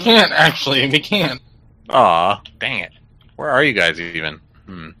 No, we How do- can't, actually. We can't. Aw, dang it! Where are you guys even?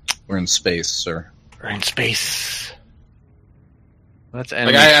 We're in space, sir. We're in space. That's Like,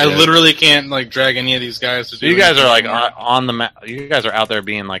 enemy I ship. literally can't, like, drag any of these guys to So do you guys are like anything. on the map. You guys are out there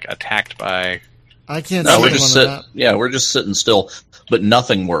being like attacked by. I can't No, see we're them just on the sitting. map. Yeah, we're just sitting still, but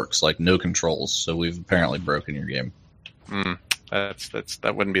nothing works. Like no controls. So we've apparently broken your game.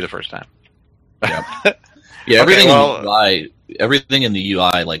 That wouldn't be the first time. Yeah, Okay, everything well- in the UI, everything in the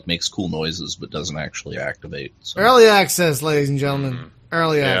UI like makes cool noises, but doesn't actually activate. So. Early access, ladies and gentlemen. Mm.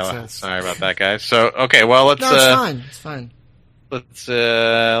 Early Yeah, access. sorry about that, guys. So okay, well let's No, it's fine. It's fine. let's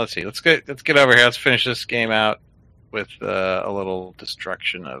see. Let's get over here. Let's finish this game out with a little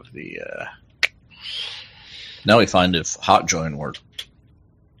destruction of the. Now we find if hot join work.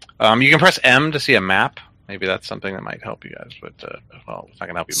 You can press M to see a map. Maybe that's something that might help you guys, but well, it's not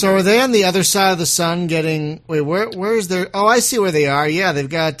gonna help you. So are they on the other side of the sun getting... Wait, where is their... Oh, I see where they are. Yeah, they've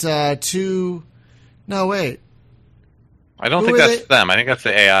got 2... No, wait. I don't Who think are that's them. I think that's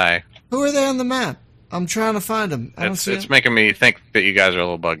the AI. Who are they on the map? I'm trying to find them. I don't see It's them. making me think that you guys are a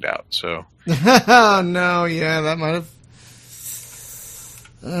little bugged out. So Oh, no, yeah, that might have...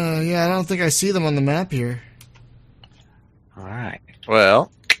 yeah, I don't think I see them on the map here. all right.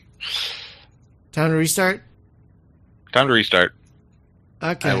 Well, Time to restart? time to restart.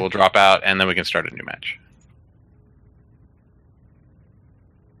 Okay. I will drop out, and then we can start a new match.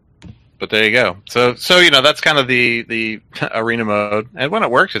 but there you go. So that's kind of the arena mode, and when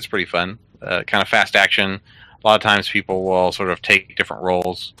it works, it's pretty fun. Kind of fast action. A lot of times, people will sort of take different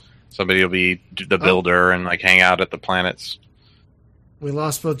roles. Somebody will be the builder and like hang out at the planets. We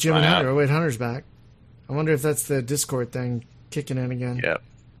lost both Jim and Hunter. Oh wait, Hunter's back. I wonder if that's the Discord thing kicking in again. Yeah,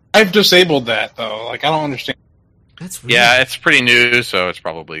 I've disabled that though. Like I don't understand. That's weird. yeah, it's pretty new, so it's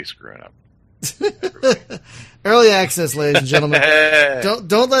probably screwing up. Early access, ladies and gentlemen.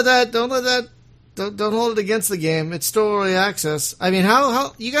 Don't hold it against the game. It's still early access. I mean,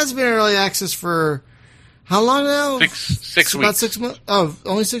 how you guys have been in early access for how long now? Six About weeks. 6 months. Oh,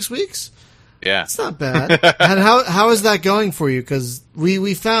 only 6 weeks. Yeah, It's not bad. And how is that going for you? Because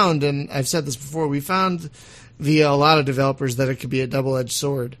we found, and I've said this before, we found via a lot of developers that it could be a double-edged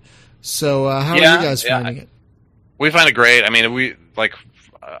sword. So how are you guys finding it? we find it great. I mean, we like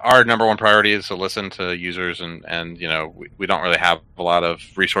our number one priority is to listen to users, and we don't really have a lot of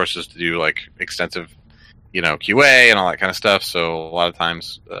resources to do like extensive QA and all that kind of stuff. So a lot of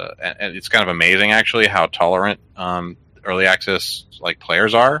times, and it's kind of amazing actually how tolerant early access like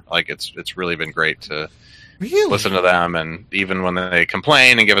players are. Like it's really been great to listen to them, and even when they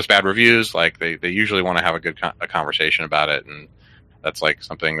complain and give us bad reviews, like they usually want to have a conversation about it, and that's like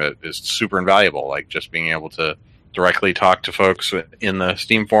something that is super invaluable. Like just being able to directly talk to folks in the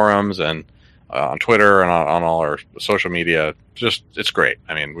Steam forums and on Twitter and on all our social media. Just it's great.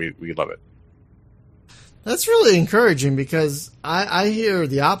 I mean, we love it. That's really encouraging because I hear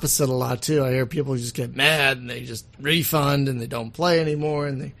the opposite a lot too. I hear people just get mad and they just refund and they don't play anymore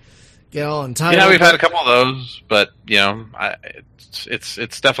and they get all entitled. Yeah, we've had a couple of those, but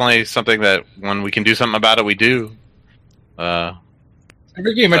it's definitely something that when we can do something about it, we do.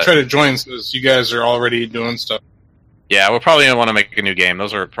 Every game I try to join says you guys are already doing stuff. Yeah, we'll probably want to make a new game.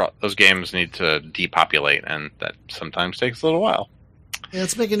 Those games need to depopulate, and that sometimes takes a little while. Yeah,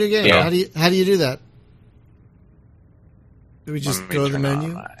 let's make a new game. Yeah. How do you do that? Do we just go to the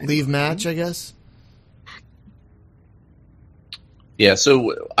menu, leave match, I guess? Yeah,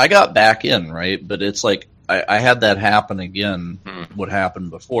 so I got back in, right? But it's like I had that happen again, what happened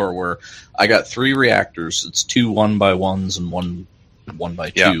before, where I got 3 reactors. It's 2 1x1s and 1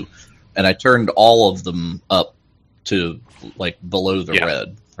 1x2. Yeah. And I turned all of them up to like below the Yeah.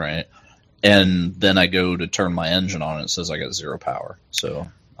 red, right? And then I go to turn my engine on and it says I got 0 power. So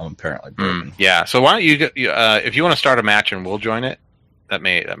I'm apparently broken. Yeah, so why don't you if you want to start a match and we'll join it, that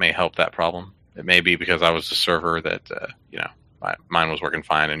may help that problem. It may be because I was the server that mine was working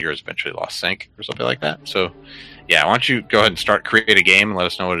fine and yours eventually lost sync or something like that. So yeah, why don't you go ahead and create a game and let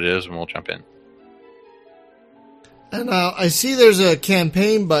us know what it is and we'll jump in. And I see there's a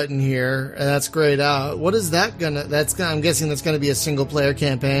campaign button here, and that's great. What is that gonna? I'm guessing that's gonna be a single player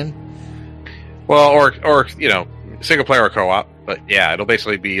campaign. Well, or single player or co-op, but yeah, it'll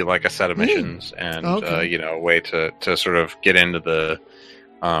basically be like a set of missions and a way to sort of get into the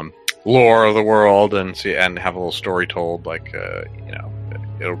lore of the world and see and have a little story told. Like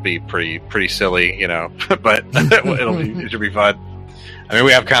it'll be pretty silly, but it should be fun. I mean,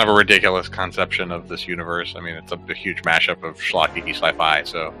 we have kind of a ridiculous conception of this universe. I mean, it's a huge mashup of schlocky sci-fi.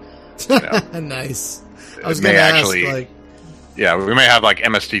 So nice. I was going to ask, like. Yeah, we may have like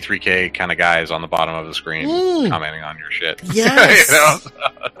MST3K kind of guys on the bottom of the screen commenting on your shit. Yes.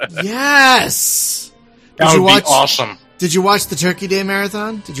 Yes. That would be awesome. Did you watch the Turkey Day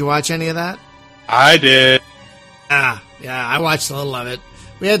Marathon? Did you watch any of that? I did. Yeah, I watched a little of it.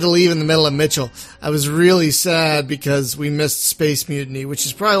 We had to leave in the middle of Mitchell. I was really sad because we missed Space Mutiny, which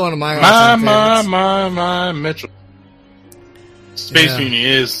is probably one of my all-time favorites. My Mitchell. Space Mutiny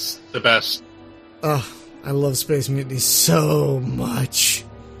is the best. Oh, I love Space Mutiny so much.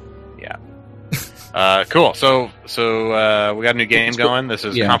 Yeah. Cool. So we got a new game going. This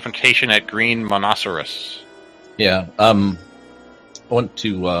is Confrontation at Green Monoceros. Yeah. I want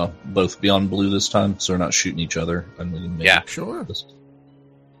to both be on blue this time, so we're not shooting each other. And we can make sure. This.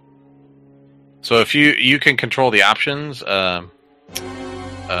 So if you can control the options, Mr.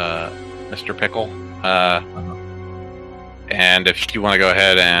 Pickle, and if you want to go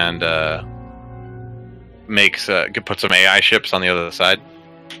ahead and put some AI ships on the other side,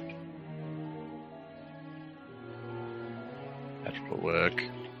 that will work.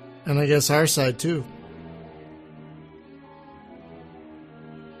 And I guess our side too.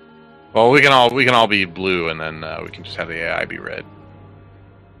 Well, we can all be blue, and then we can just have the AI be red.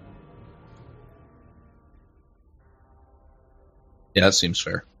 Yeah, that seems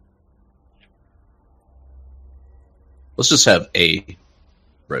fair. Let's just have a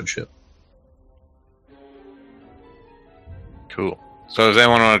red ship. Cool. So does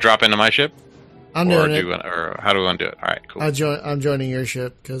anyone want to drop into my ship? I'm doing it. Or how do we want to do it? All right, cool. I'm joining your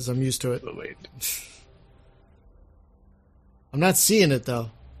ship because I'm used to it. Oh, wait. I'm not seeing it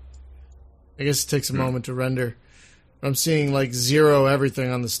though. I guess it takes a moment to render. I'm seeing like 0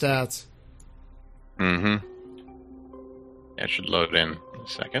 everything on the stats. Mm-hmm. Yeah, it should load in a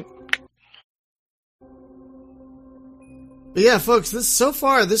second. But yeah, folks, so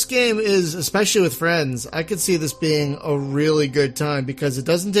far this game is, especially with friends, I could see this being a really good time because it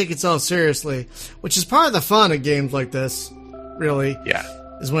doesn't take itself seriously, which is part of the fun of games like this. Really, Yeah,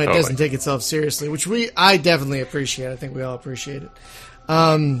 is when it doesn't take itself seriously, which I definitely appreciate. I think we all appreciate it.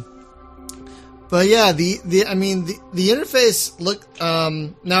 But yeah, the interface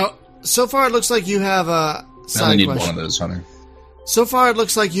now so far it looks like you have a side I only need question. one of those, Hunter. So far it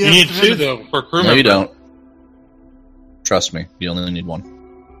looks like you You have need 2 though for crew No, you member. don't. Trust me, you only need one.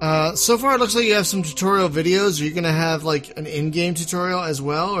 So far it looks like you have some tutorial videos. Are you going to have like an in-game tutorial as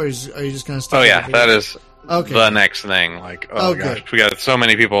well, or are you just going to stick Oh with yeah, the that videos? is Okay. the next thing. Like, oh Okay. gosh, we got so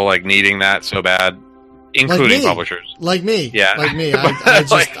many people like needing that so bad, including me. publishers. Like me. Yeah. Like me. I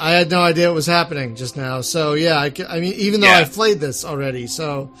Like- I had no idea what was happening just now. So yeah, I mean, even though Yeah. I've played this already,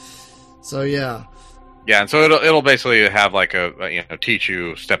 so yeah. Yeah, and so it'll basically have like teach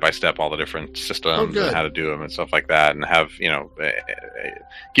you step by step all the different systems good. and how to do them and stuff like that, and have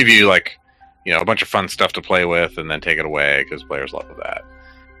give you like a bunch of fun stuff to play with, and then take it away because players love that,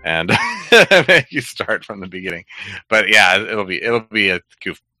 and make you start from the beginning. But yeah, it'll be a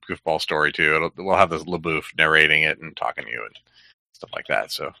goofball story too. We'll have this LaBouffe narrating it and talking to you and stuff like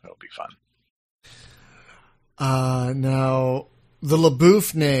that, so it'll be fun. Now the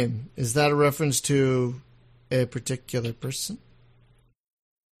LaBouffe name, is that a reference to a particular person?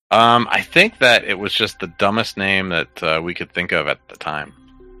 I think that it was just the dumbest name that we could think of at the time.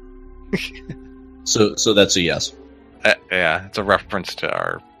 So that's a yes. Yeah, it's a reference to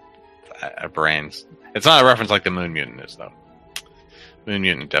our brains. It's not a reference like the Moon Mutant is, though. Moon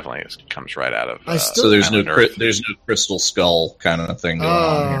Mutant definitely comes right out of. So there's no Earth. there's no crystal skull kind of thing going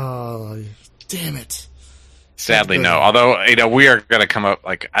on here. Oh, damn it. Sadly, no. Although we are going to come up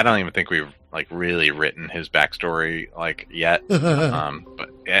like I don't even think we've like really written his backstory like yet. But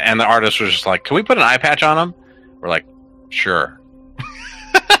and the artist was just like, "Can we put an eye patch on him?" We're like, "Sure."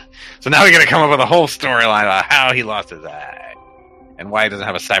 So now we got to come up with a whole storyline about how he lost his eye and why he doesn't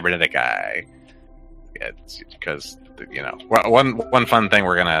have a cybernetic eye. It's because one fun thing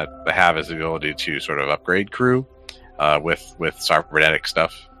we're gonna have is the ability to sort of upgrade crew with cybernetic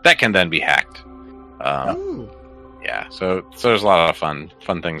stuff that can then be hacked. Ooh. Yeah, so there's a lot of fun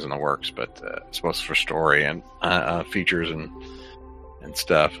things in the works, but it's both for story and features and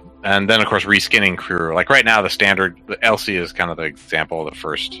stuff. And then of course reskinning crew. Like right now, the Elsie is kind of the example of the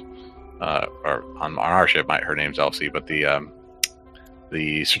first. Or on our ship, her name's Elsie, but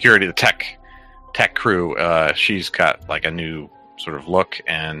the security, the tech crew, she's got like a new sort of look,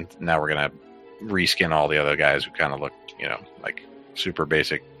 and now we're gonna reskin all the other guys who kind of look, like super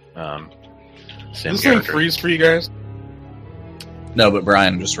basic. Sim This thing character. freeze for you guys? No, but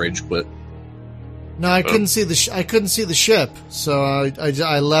Brian just rage quit. No, I couldn't see I couldn't see the ship, so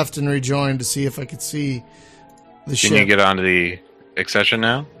I left and rejoined to see if I could see the ship. Can you get onto the accession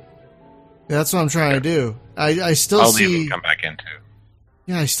now? That's what I'm trying to do. I still I'll see. leave and come back in too.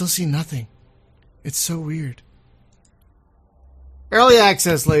 Yeah, I still see nothing. It's so weird. Early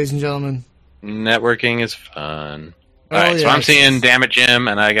access, ladies and gentlemen. Networking is fun. Oh, All right, so yeah, I'm seeing Damn It Jim,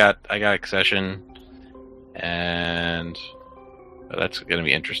 and I got accession, and that's going to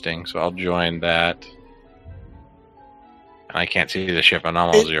be interesting. So I'll join that, and I can't see the ship. I'm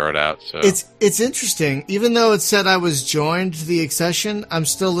almost zeroed out. So It's interesting. Even though it said I was joined to the accession, I'm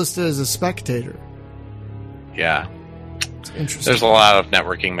still listed as a spectator. yeah, It's interesting. there's a lot of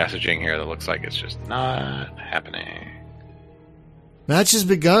networking messaging here that looks like it's just not happening. Match has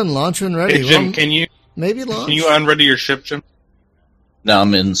begun. Launch when ready. Hey, Jim, Well, can you launch? unready your ship, Jim? Now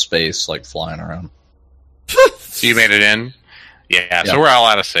I'm in space, like flying around. So you made it in? Yeah. So Yeah. we're all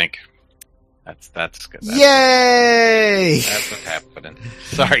out of sync. That's good. Yay! That's what's happening.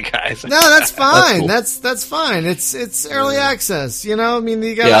 Sorry, guys. No, that's fine. cool. That's fine. It's early access. You know, I mean,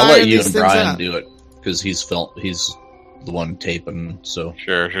 you got Yeah, I'll iron let you these and things Brian out. do it because he's the one taping. So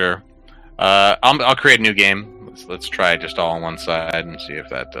Sure. I'll create a new game. Let's try it just all on one side and see if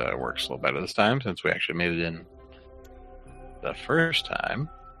that works a little better this time, since we actually made it in the first time.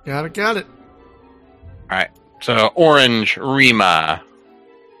 Got it. All right. So Orange Rima.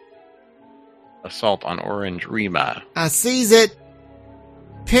 Assault on Orange Rima. I sees it.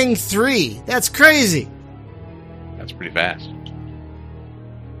 Ping 3. That's crazy. That's pretty fast.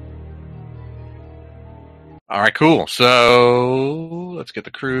 All right, cool. So Let's get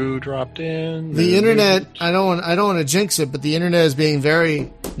the crew dropped in. The internet, I don't want to jinx it, but the internet is being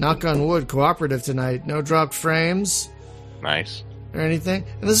very, knock on wood, cooperative tonight. No dropped frames Nice. or anything.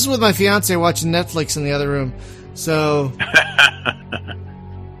 And this is with my fiance watching Netflix in the other room. So,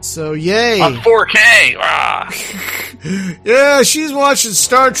 yay. On 4K! Ah. Yeah, she's watching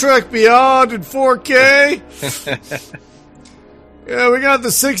Star Trek Beyond in 4K. Yeah, we got the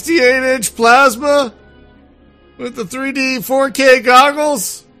 68-inch plasma with the 3D 4K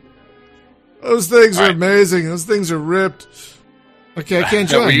goggles. Those things are amazing. Those things are ripped. Okay, I can't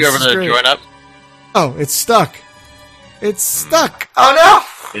join. Were you ever to join up? Oh, it's stuck. It's stuck. Oh,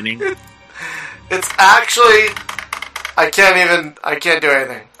 no. It's actually... I can't do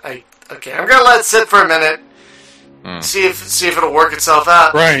anything. Okay, I'm gonna let it sit for a minute. See if it'll work itself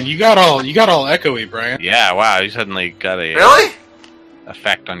out. Brian, you got all echoey, Brian. Yeah, wow, you suddenly got a Really?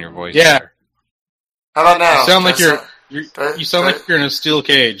 effect on your voice. Yeah. There. How about now? You sound like you sound like you're in a steel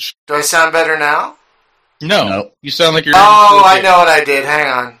cage. Do I sound better now? No, Nope. You sound like you're. In a Oh, steel I cage. know what I did. Hang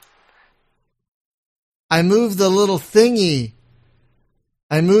on. I moved the little thingy.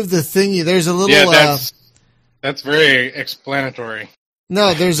 There's a little. Yeah, that's very explanatory.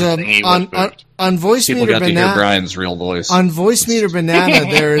 No, there's a Thingy was moved. on Voice People Meter got to hear Banana. Brian's real voice. On Voice Meter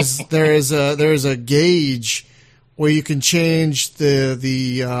Banana, there is a gauge where you can change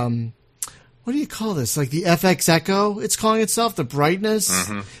the what do you call this? Like the FX Echo, it's calling itself, the brightness.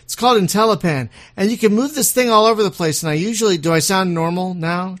 Mm-hmm. It's called IntelliPan. And you can move this thing all over the place. And do I sound normal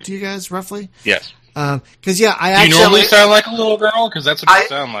now to you guys, roughly? Yes. Cause yeah, Do you normally sound like a little girl? Because that's what you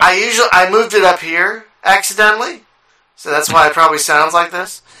sound like. I moved it up here accidentally. So that's why it probably sounds like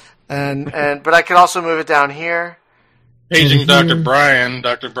this. But I could also move it down here. Paging Dr. Brian.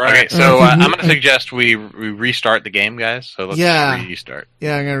 Dr. Brian. Okay, so I'm going to suggest we restart the game, guys. So let's restart.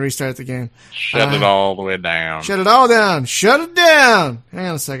 Yeah, I'm going to restart the game. Shut it all the way down. Shut it all down. Shut it down. Hang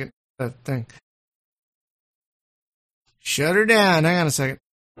on a second. That thing. Shut her down. Hang on a second.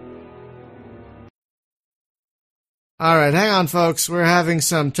 All right, hang on, folks. We're having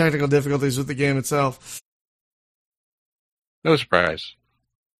some technical difficulties with the game itself. No surprise.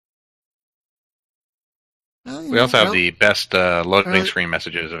 Well, We also have well, the best loading screen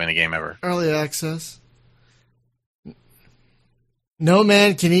messages of any game ever. early access. No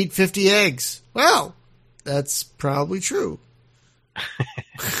man can eat 50 eggs. Well, that's probably true.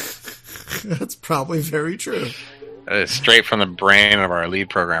 That's probably very true. Straight from the brain of our lead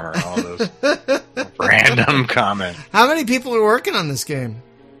programmer. All those random comments. How many people are working on this game?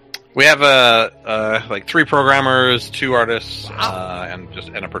 We have like 3 programmers, 2 artists,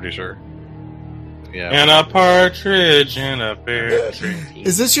 and a producer. Yeah. And a partridge in a pear tree.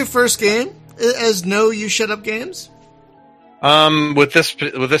 Is this your first game as No You Shut Up Games? With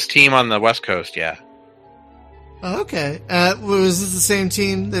this team on the West Coast, yeah. Oh, okay. Was this the same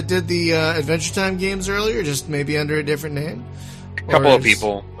team that did the Adventure Time games earlier, just maybe under a different name? A couple of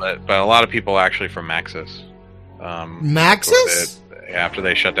people, but a lot of people actually from Maxis. Maxis? After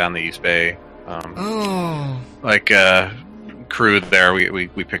they shut down the East Bay, Oh. crew there, we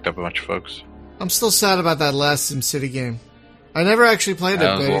picked up a bunch of folks. I'm still sad about that last SimCity game. I never actually played it.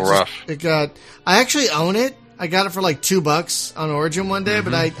 That was a little rough. I actually own it. I got it for like $2 on Origin one day,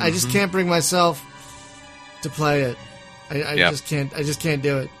 but I just can't bring myself to play it. I just can't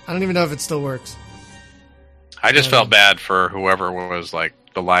do it. I don't even know if it still works. I just felt bad for whoever was like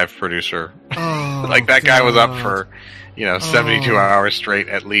the live producer. Oh, Like that guy was up for 72 hours straight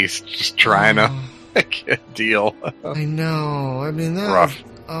at least, just trying to make a deal. I know. I mean, that Rough.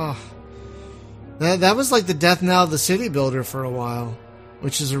 That was like the death knell of the city builder for a while,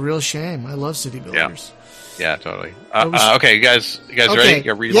 which is a real shame. I love city builders. Yeah, totally. Okay, you guys ready?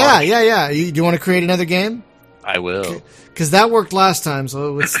 You Yeah. Do you want to create another game? I will. Because that worked last time,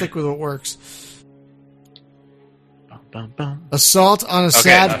 so let's stick with what works. Assault on a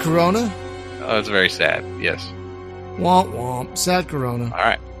sad Corona? Oh, it's very sad. Yes. Womp womp. Sad Corona. All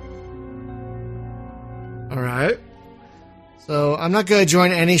Alright. So, I'm not going to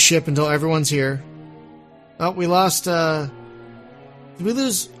join any ship until everyone's here. Oh, we lost, did we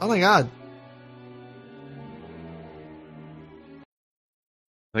lose? Oh my god.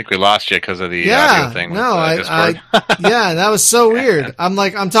 I think we lost you because of the audio thing. No, Discord. yeah, that was so weird. I'm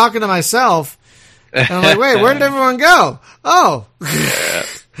talking to myself, and I'm like, wait, where did everyone go? Oh,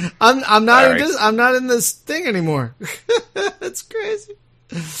 I'm not in this thing anymore. That's crazy.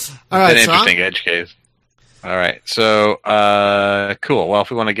 All right, it's an interesting edge case. All right, so cool. Well, if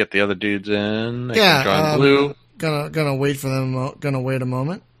we want to get the other dudes in, they can join Blue. Gonna wait for them. Gonna wait a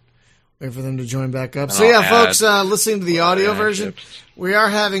moment. Wait for them to join back up. So yeah, folks, listening to the audio version, we are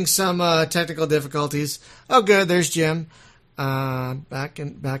having some technical difficulties. Oh, good. There's Jim. Back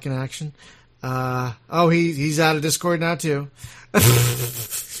in action. He's out of Discord now too.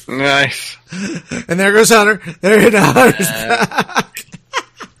 Nice. And there goes Hunter. Hunter's back.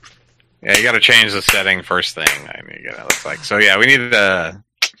 Yeah, you got to change the setting first thing. I mean, it looks like so. Yeah, we need to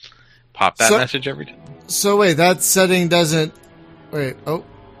pop that message every time. So wait, that setting doesn't. Wait, that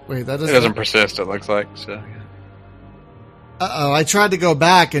doesn't. It doesn't persist. It looks like so. Yeah. I tried to go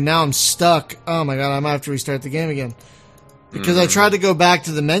back and now I'm stuck. Oh my god, I might have to restart the game again. Because I tried to go back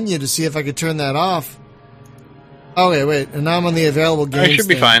to the menu to see if I could turn that off. Okay, wait. And now I'm on the available games. It should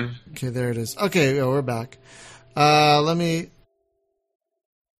be fine. Okay, there it is. Okay, we're back. Let me...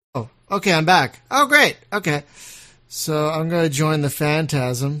 Oh, okay, I'm back. Oh, great. Okay. So I'm going to join the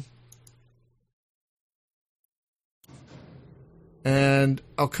Phantasm. And,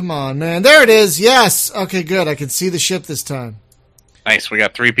 oh, come on, man. There it is. Yes. Okay, good. I can see the ship this time. Nice. We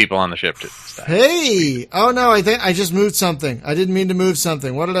got 3 people on the ship this time. Hey! Oh, no, I think I just moved something. I didn't mean to move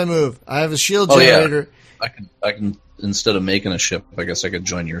something. What did I move? I have a shield generator. Yeah. I can, instead of making a ship, I guess I could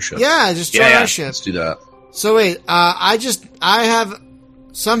join your ship. Yeah, just join our ship. Let's do that. So wait,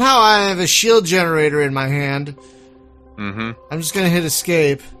 somehow I have a shield generator in my hand. Mm-hmm. I'm just going to hit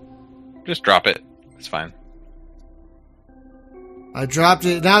escape. Just drop it. It's fine. I dropped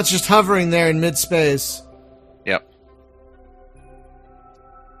it. Now it's just hovering there in mid-space. Yep.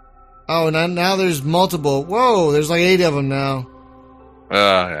 Oh, now there's multiple. Whoa, there's like 8 of them now.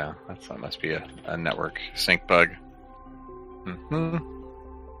 Yeah. That must be a network sync bug. Mm-hmm.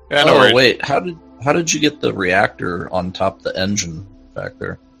 Yeah, no worries. Wait. How did you get the reactor on top of the engine back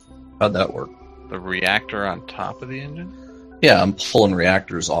there? How'd that work? The reactor on top of the engine? Yeah, I'm pulling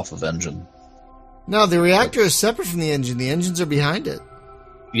reactors off of engine. No, the reactor is separate from the engine. The engines are behind it.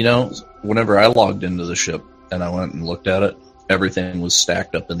 You know, whenever I logged into the ship and I went and looked at it, everything was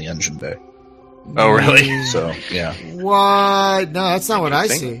stacked up in the engine bay. Oh, really? So, yeah. What? No, that's not what I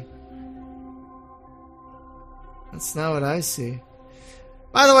see. That's not what I see.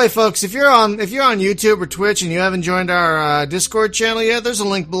 By the way, folks, if you're on YouTube or Twitch and you haven't joined our Discord channel yet, there's a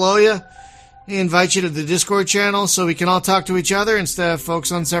link below you. He invites you to the Discord channel so we can all talk to each other instead of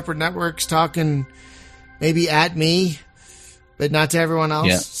folks on separate networks talking maybe at me, but not to everyone else.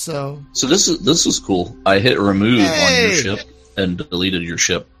 Yeah. So this is cool. I hit remove on your ship and deleted your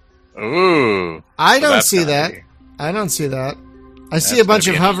ship. Ooh. I don't see that. I don't see that. I see a bunch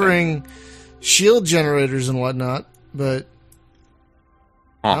of hovering shield generators and whatnot, but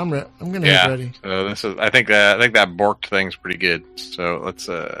I'm gonna hit ready. So I think that borked thing's pretty good. So let's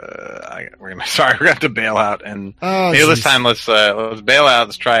we're gonna have to bail out and maybe this time let's bail out.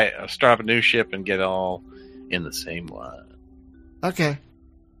 Let's start up a new ship and get all in the same one. Okay.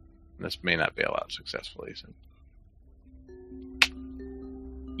 This may not bail out successfully. So.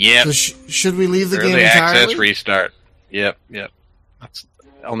 Yep. So should we leave the Early game entirely? access restart. Yep. That's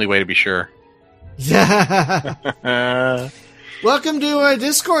the only way to be sure. Yeah. Welcome to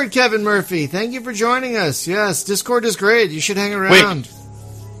Discord, Kevin Murphy. Thank you for joining us. Yes, Discord is great. You should hang around. Wait,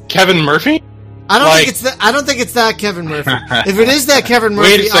 Kevin Murphy? I don't think it's that Kevin Murphy. If it is that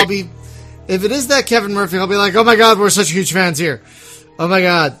Kevin Murphy, I'll be like, oh my god, we're such huge fans here. Oh my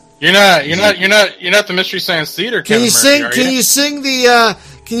god. You're not the Mystery Science Theater Kevin Murphy, Can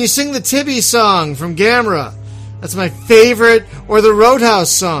you sing the Tibby song from Gamera? That's my favorite, or the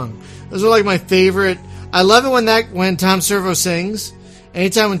Roadhouse song. Those are like my favorite. I love it when Tom Servo sings.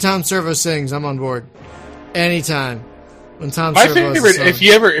 Anytime when Tom Servo sings, I'm on board. Anytime when Tom My Servo favorite, sings. if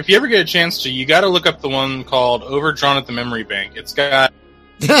you ever get a chance to, you got to look up the one called Overdrawn at the Memory Bank. It's got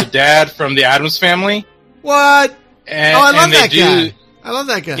the dad from the Addams Family. What? And, I love that guy. I love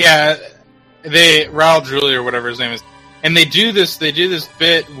that guy. Yeah, Raul Julie or whatever his name is, and they do this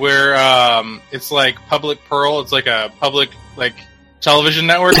bit where it's like Public Pearl. It's like a public television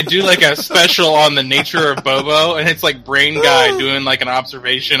network. They do like a special on the nature of Bobo, and it's like Brain Guy doing like an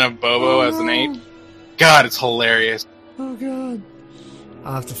observation of Bobo as an ape. God, it's hilarious. Oh god,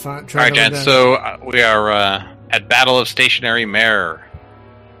 I'll have to try. All right, gents. So we are at Battle of Stationary Mare.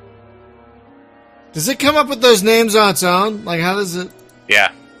 Does it come up with those names on its own? Like, how does it?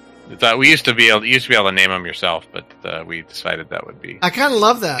 Yeah, we used to be able to name them yourself, but we decided that would be. I kind of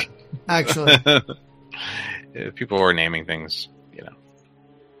love that, actually. People were naming things,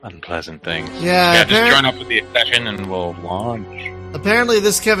 unpleasant things. Yeah, just join up with the session and we'll launch. Apparently,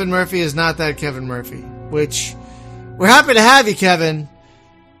 this Kevin Murphy is not that Kevin Murphy, which we're happy to have you, Kevin.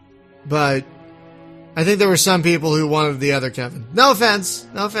 But I think there were some people who wanted the other Kevin. No offense,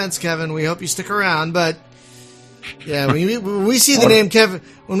 Kevin. We hope you stick around, but. Yeah, when we see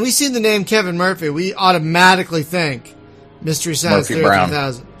the name Kevin Murphy, we automatically think Mystery Science Theater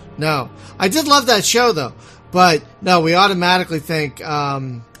 3000. No, I did love that show though. But no, we automatically think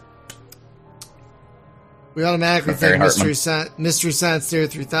Mystery Science Theater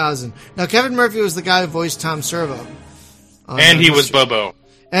 3000. Now, Kevin Murphy was the guy who voiced Tom Servo. And he was Bobo.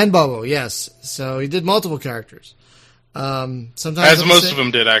 And Bobo, yes. So he did multiple characters. Sometimes As most of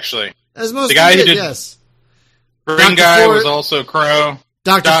them did, actually. As most the guy of them who did, yes. Green Guy was also Crow.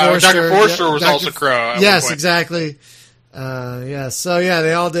 Dr. Forster. Dr. Forster was also Crow. Yes, exactly. Yes. So, yeah,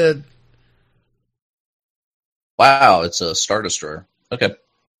 they all did. Wow, it's a Star Destroyer. Okay.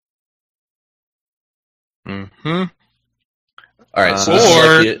 Mm-hmm. All right, so this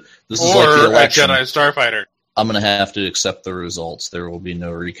is like the election. A Jedi Starfighter. I'm going to have to accept the results. There will be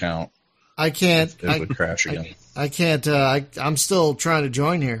no recount. I can't. It would crash again. I can't. I'm still trying to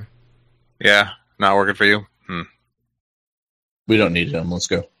join here. Yeah, not working for you? We don't need him. Let's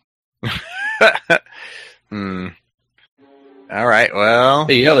go. All right, well.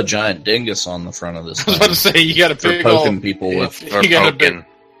 Hey, you have a giant dingus on the front of this. I was about to say, you got a big poking old, people with. You got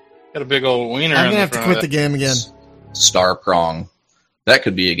a big old wiener. I'm going to have to quit the game again. Star Prong. That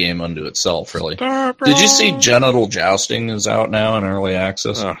could be a game unto itself, really. Did you see Genital Jousting is out now in early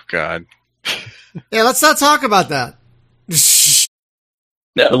access? Oh, God. Yeah, let's not talk about that.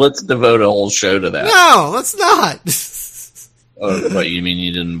 No, let's devote a whole show to that. No, let's not. What, you mean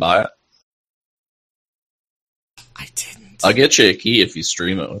you didn't buy it? I didn't. I'll get you a key if you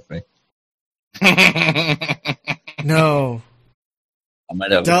stream it with me. No. I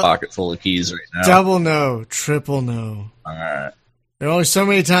might have a pocket full of keys right now. Double no. Triple no. All right. There are only so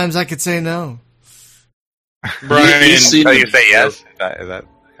many times I could say no. Brian, you say yes? Is that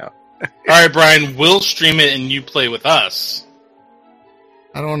yeah. All right, Brian, we'll stream it and you play with us.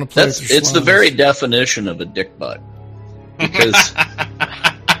 I don't want to play with your It's the very definition of a dick butt. Because...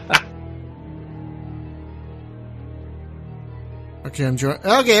 Okay,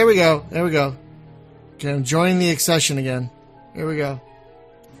 Okay, here we go. There we go. Okay, I'm joining the accession again. Here we go.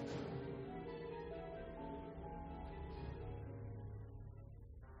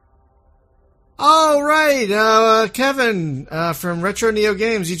 All right, Kevin from Retro Neo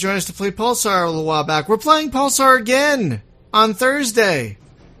Games, you joined us to play Pulsar a little while back. We're playing Pulsar again on Thursday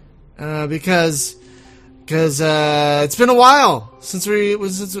because it's been a while since we're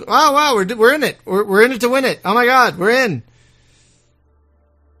in it. We're in it to win it. Oh my God, we're in.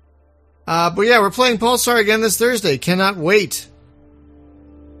 But yeah, we're playing Pulsar again this Thursday. Cannot wait.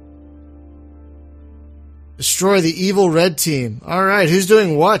 Destroy the evil red team. All right, who's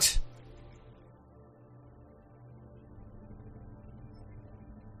doing what?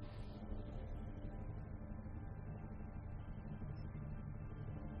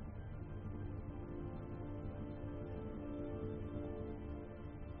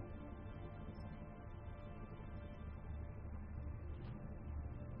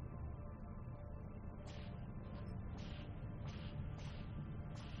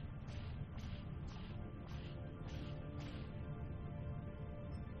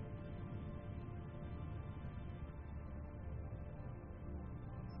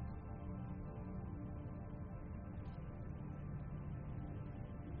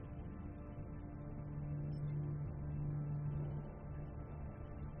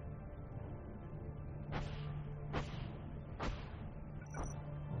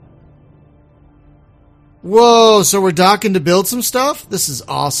 Whoa, so we're docking to build some stuff? This is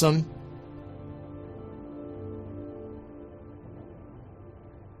awesome.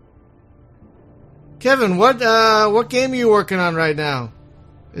 Kevin, what game are you working on right now?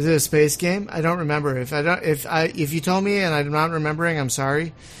 Is it a space game? I don't remember. If you told me and I'm not remembering, I'm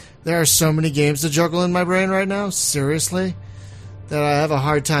sorry. There are so many games to juggle in my brain right now, seriously, that I have a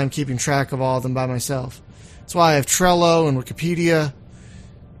hard time keeping track of all of them by myself. That's why I have Trello and Wikipedia,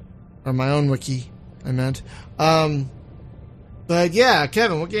 or my own wiki. I meant. But yeah,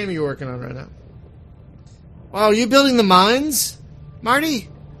 Kevin, what game are you working on right now? Oh, are you building the mines? Marty?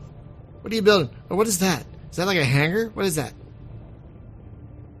 What are you building? Or what is that? Is that like a hangar? What is that?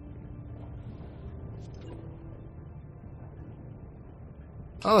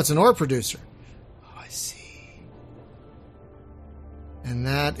 Oh, it's an ore producer. Oh, I see. And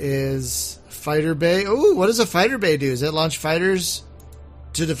that is Fighter Bay. Oh, what does a Fighter Bay do? Does it launch fighters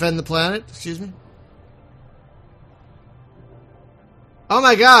to defend the planet? Excuse me? Oh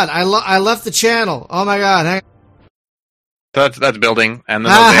my God! I left the channel. Oh my God! Hang So that's building, and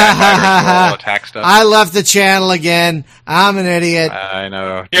then those AI will all attack stuff. I left the channel again. I'm an idiot. I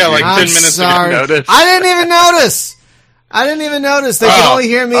know. Yeah, like I'm 10 minutes sorry. ago. I didn't even notice. They can only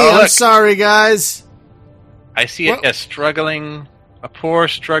hear me. I'm sorry, guys. I see a poor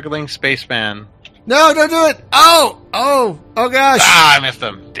struggling spaceman. No, don't do it. Oh gosh. I missed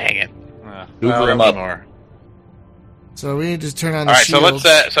him. Dang it. Hoover him up. More. So we need to turn on All the right, shields. so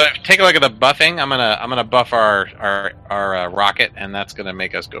let's take a look at the buffing. I'm gonna buff our rocket, and that's gonna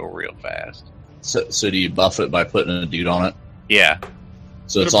make us go real fast. So do you buff it by putting a dude on it? Yeah,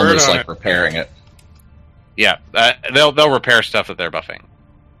 So Put it's a bird almost on like it. repairing it. yeah. They'll repair stuff that they're buffing.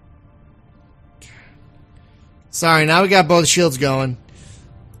 Sorry, now we got both shields going.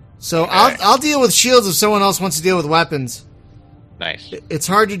 So Okay. I'll deal with shields if someone else wants to deal with weapons. Nice. It's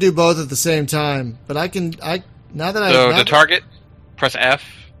hard to do both at the same time, but now that So I to target, press F.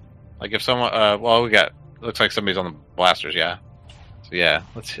 Like if someone, well, we got looks like somebody's on the blasters. Yeah. So yeah,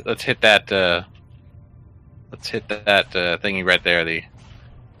 let's hit that. Let's hit that thingy right there. The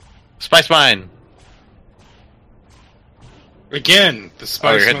spice mine. Again, the Oh,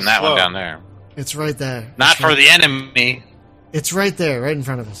 spice you're hitting must that flow. one down there. it's right there. Not It's for right, the enemy. It's right there, right in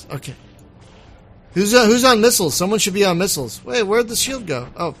front of us. Okay. Who's on missiles? Someone should be on missiles. Wait, where'd the shield go?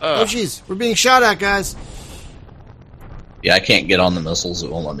 Oh jeez, we're being shot at, guys. Yeah, I can't get on the missiles. It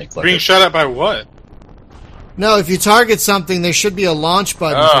won't let me click Being it. shot at by what? No, if you target something, there should be a launch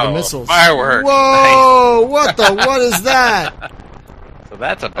button for the missiles. Fireworks. Whoa! What is that? Nice. So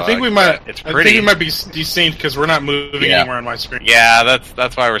that's a bug. I think we might. but It's I pretty. think we might be desynced because we're not moving Yeah. anywhere on my screen. Yeah,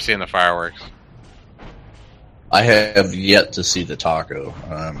 that's why we're seeing the fireworks. I have yet to see the taco.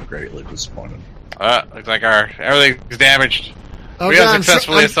 I'm greatly disappointed. Looks like everything's damaged. Oh, We God, are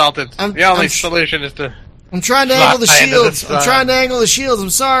successfully assaulted. I'm- The only I'm- solution is to. I'm trying to angle the Fly into the shields. I'm sun. trying to angle the shields. I'm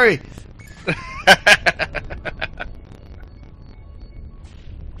sorry.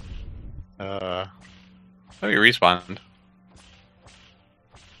 Let me respawn.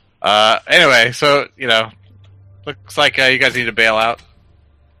 Anyway, so looks like you guys need to bail out.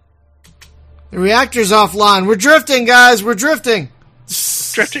 The reactor's offline. We're drifting, guys. We're drifting.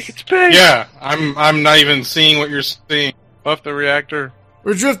 Drifting in space. Yeah, I'm not even seeing what you're seeing. Buff the reactor.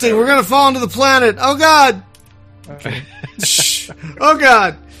 We're drifting. We're gonna fall into the planet. Oh God. Shh. Oh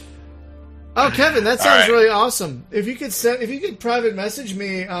God. Oh Kevin, that sounds right. really awesome. If you could private message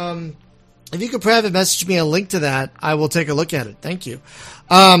me, a link to that, I will take a look at it. Thank you.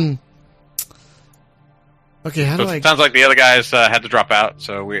 Okay, how So do I? it sounds like the other guys had to drop out.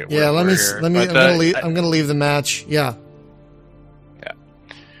 So we're Yeah, let me. here. I'm But, gonna leave. I'm gonna leave the match. Yeah.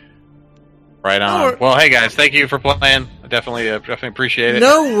 Right on. Or- Well, hey guys, thank you for playing. I definitely appreciate it.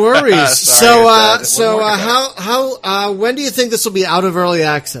 No worries. Sorry, So when do you think this will be out of early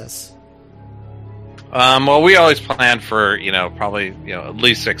access? Well, we always plan for probably at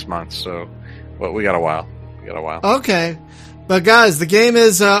least 6 months. So, well, we got a while. Okay, but guys, the game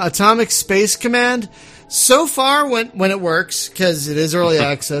is Atomic Space Command. So far, when it works, because it is early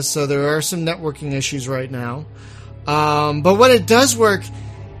access, so there are some networking issues right now. But when it does work,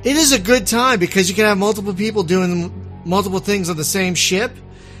 it is a good time because you can have multiple people doing multiple things on the same ship,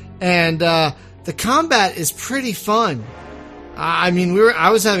 and the combat is pretty fun. I mean, I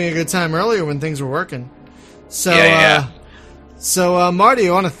was having a good time earlier when things were working. So, Yeah. So, Marty,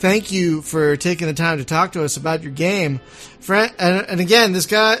 I want to thank you for taking the time to talk to us about your game. And again,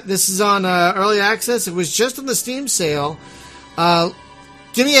 this is on early access. It was just on the Steam sale.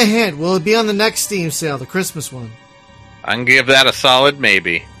 Give me a hint. Will it be on the next Steam sale, the Christmas one? I can give that a solid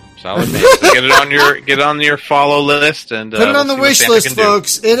maybe. So get it on your follow list and Put it on the we'll see wish what Santa list, can do.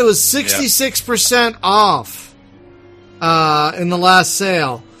 folks. It was 66% off in the last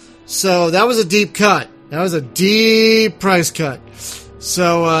sale. So that was a deep cut. That was a deep price cut.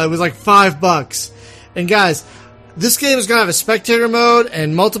 So it was like $5. And guys, this game is going to have a spectator mode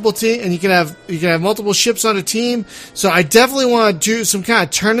and multiple team, and you can have multiple ships on a team. So I definitely want to do some kind of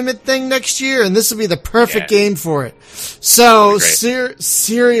tournament thing next year, and this will be the perfect game for it. So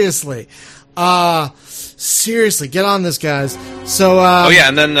seriously, get on this, guys. So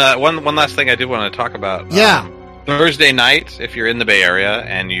and then one last thing I did want to talk about. Yeah. Thursday night, if you're in the Bay Area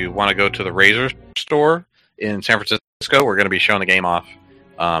and you want to go to the Razor store in San Francisco, we're going to be showing the game off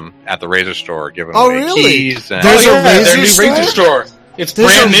at the Razor store, giving away really? keys. And There's a their new Razor Razor store. It's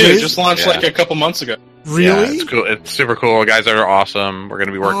There's brand a new. Razor- Just launched Yeah. like a couple months ago. Really? Yeah, it's cool. It's super cool. Guys that are awesome. We're going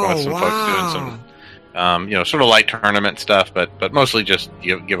to be working with some folks doing some, sort of light tournament stuff, but mostly just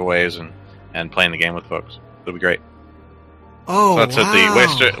giveaways and playing the game with folks. It'll be great. Oh, So that's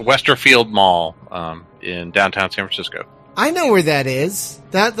at the Westerfield Mall in downtown San Francisco. I know where that is.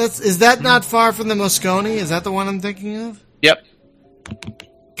 Is that not far from the Moscone? Is that the one I'm thinking of? Yep.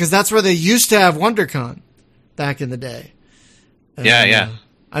 Because that's where they used to have WonderCon back in the day. And, Yeah.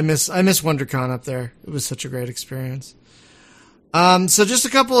 I miss WonderCon up there. It was such a great experience. So just a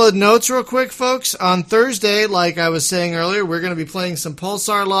couple of notes real quick, folks. On Thursday, like I was saying earlier, we're going to be playing some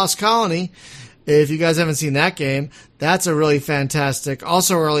Pulsar Lost Colony. If you guys haven't seen that game, that's a really fantastic,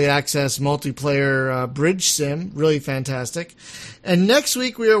 also early access multiplayer bridge sim. Really fantastic. And next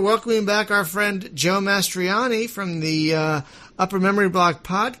week we are welcoming back our friend Joe Mastriani from the Upper Memory Block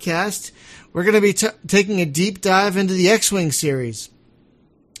podcast. We're going to be taking a deep dive into the X-Wing series.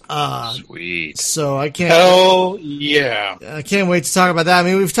 Sweet. So I can't. Hell yeah. I can't wait to talk about that. I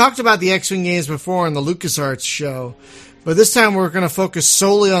mean, we've talked about the X-Wing games before on the LucasArts show, but this time we're going to focus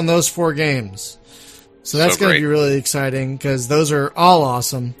solely on those 4 games. So that's going to be really exciting because those are all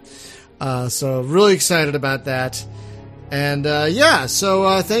awesome. So really excited about that. And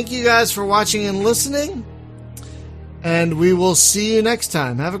so thank you guys for watching and listening. And we will see you next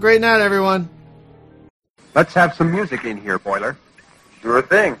time. Have a great night, everyone. Let's have some music in here, Boiler. Sure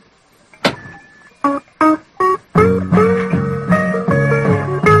thing.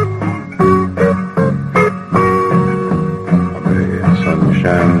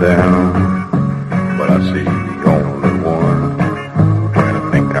 Sunshine down, but I see the only one. When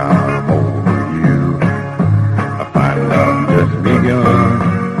I think I'm over you, I find I've just begun.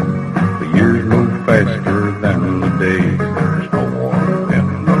 The years move faster than the days. There's no warmth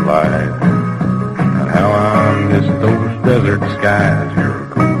in the light. And how I miss those desert skies.